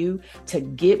for you to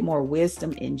get more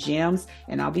wisdom and gems.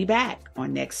 And I'll be back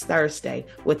on next Thursday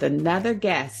with another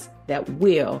guest that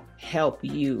will help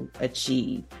you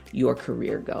achieve your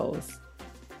career goals.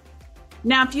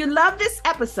 Now, if you love this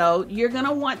episode, you're going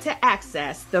to want to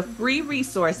access the free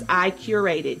resource I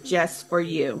curated just for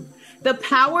you. The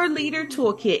Power Leader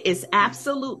Toolkit is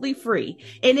absolutely free,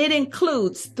 and it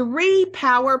includes 3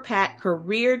 power-packed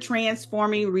career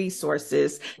transforming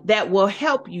resources that will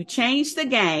help you change the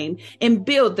game and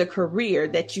build the career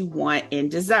that you want and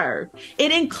deserve.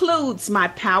 It includes my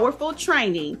powerful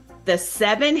training, The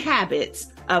 7 Habits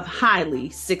of Highly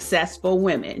Successful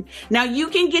Women. Now, you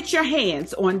can get your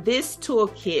hands on this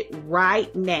toolkit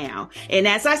right now. And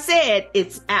as I said,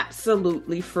 it's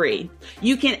absolutely free.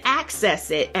 You can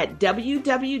access it at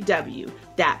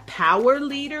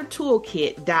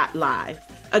www.powerleadertoolkit.live.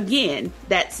 Again,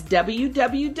 that's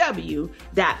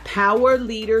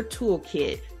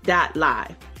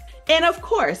www.powerleadertoolkit.live. And of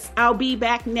course, I'll be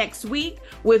back next week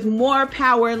with more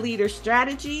power leader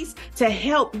strategies to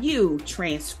help you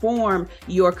transform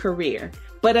your career.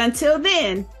 But until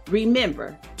then,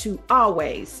 remember to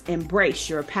always embrace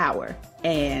your power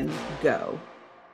and go.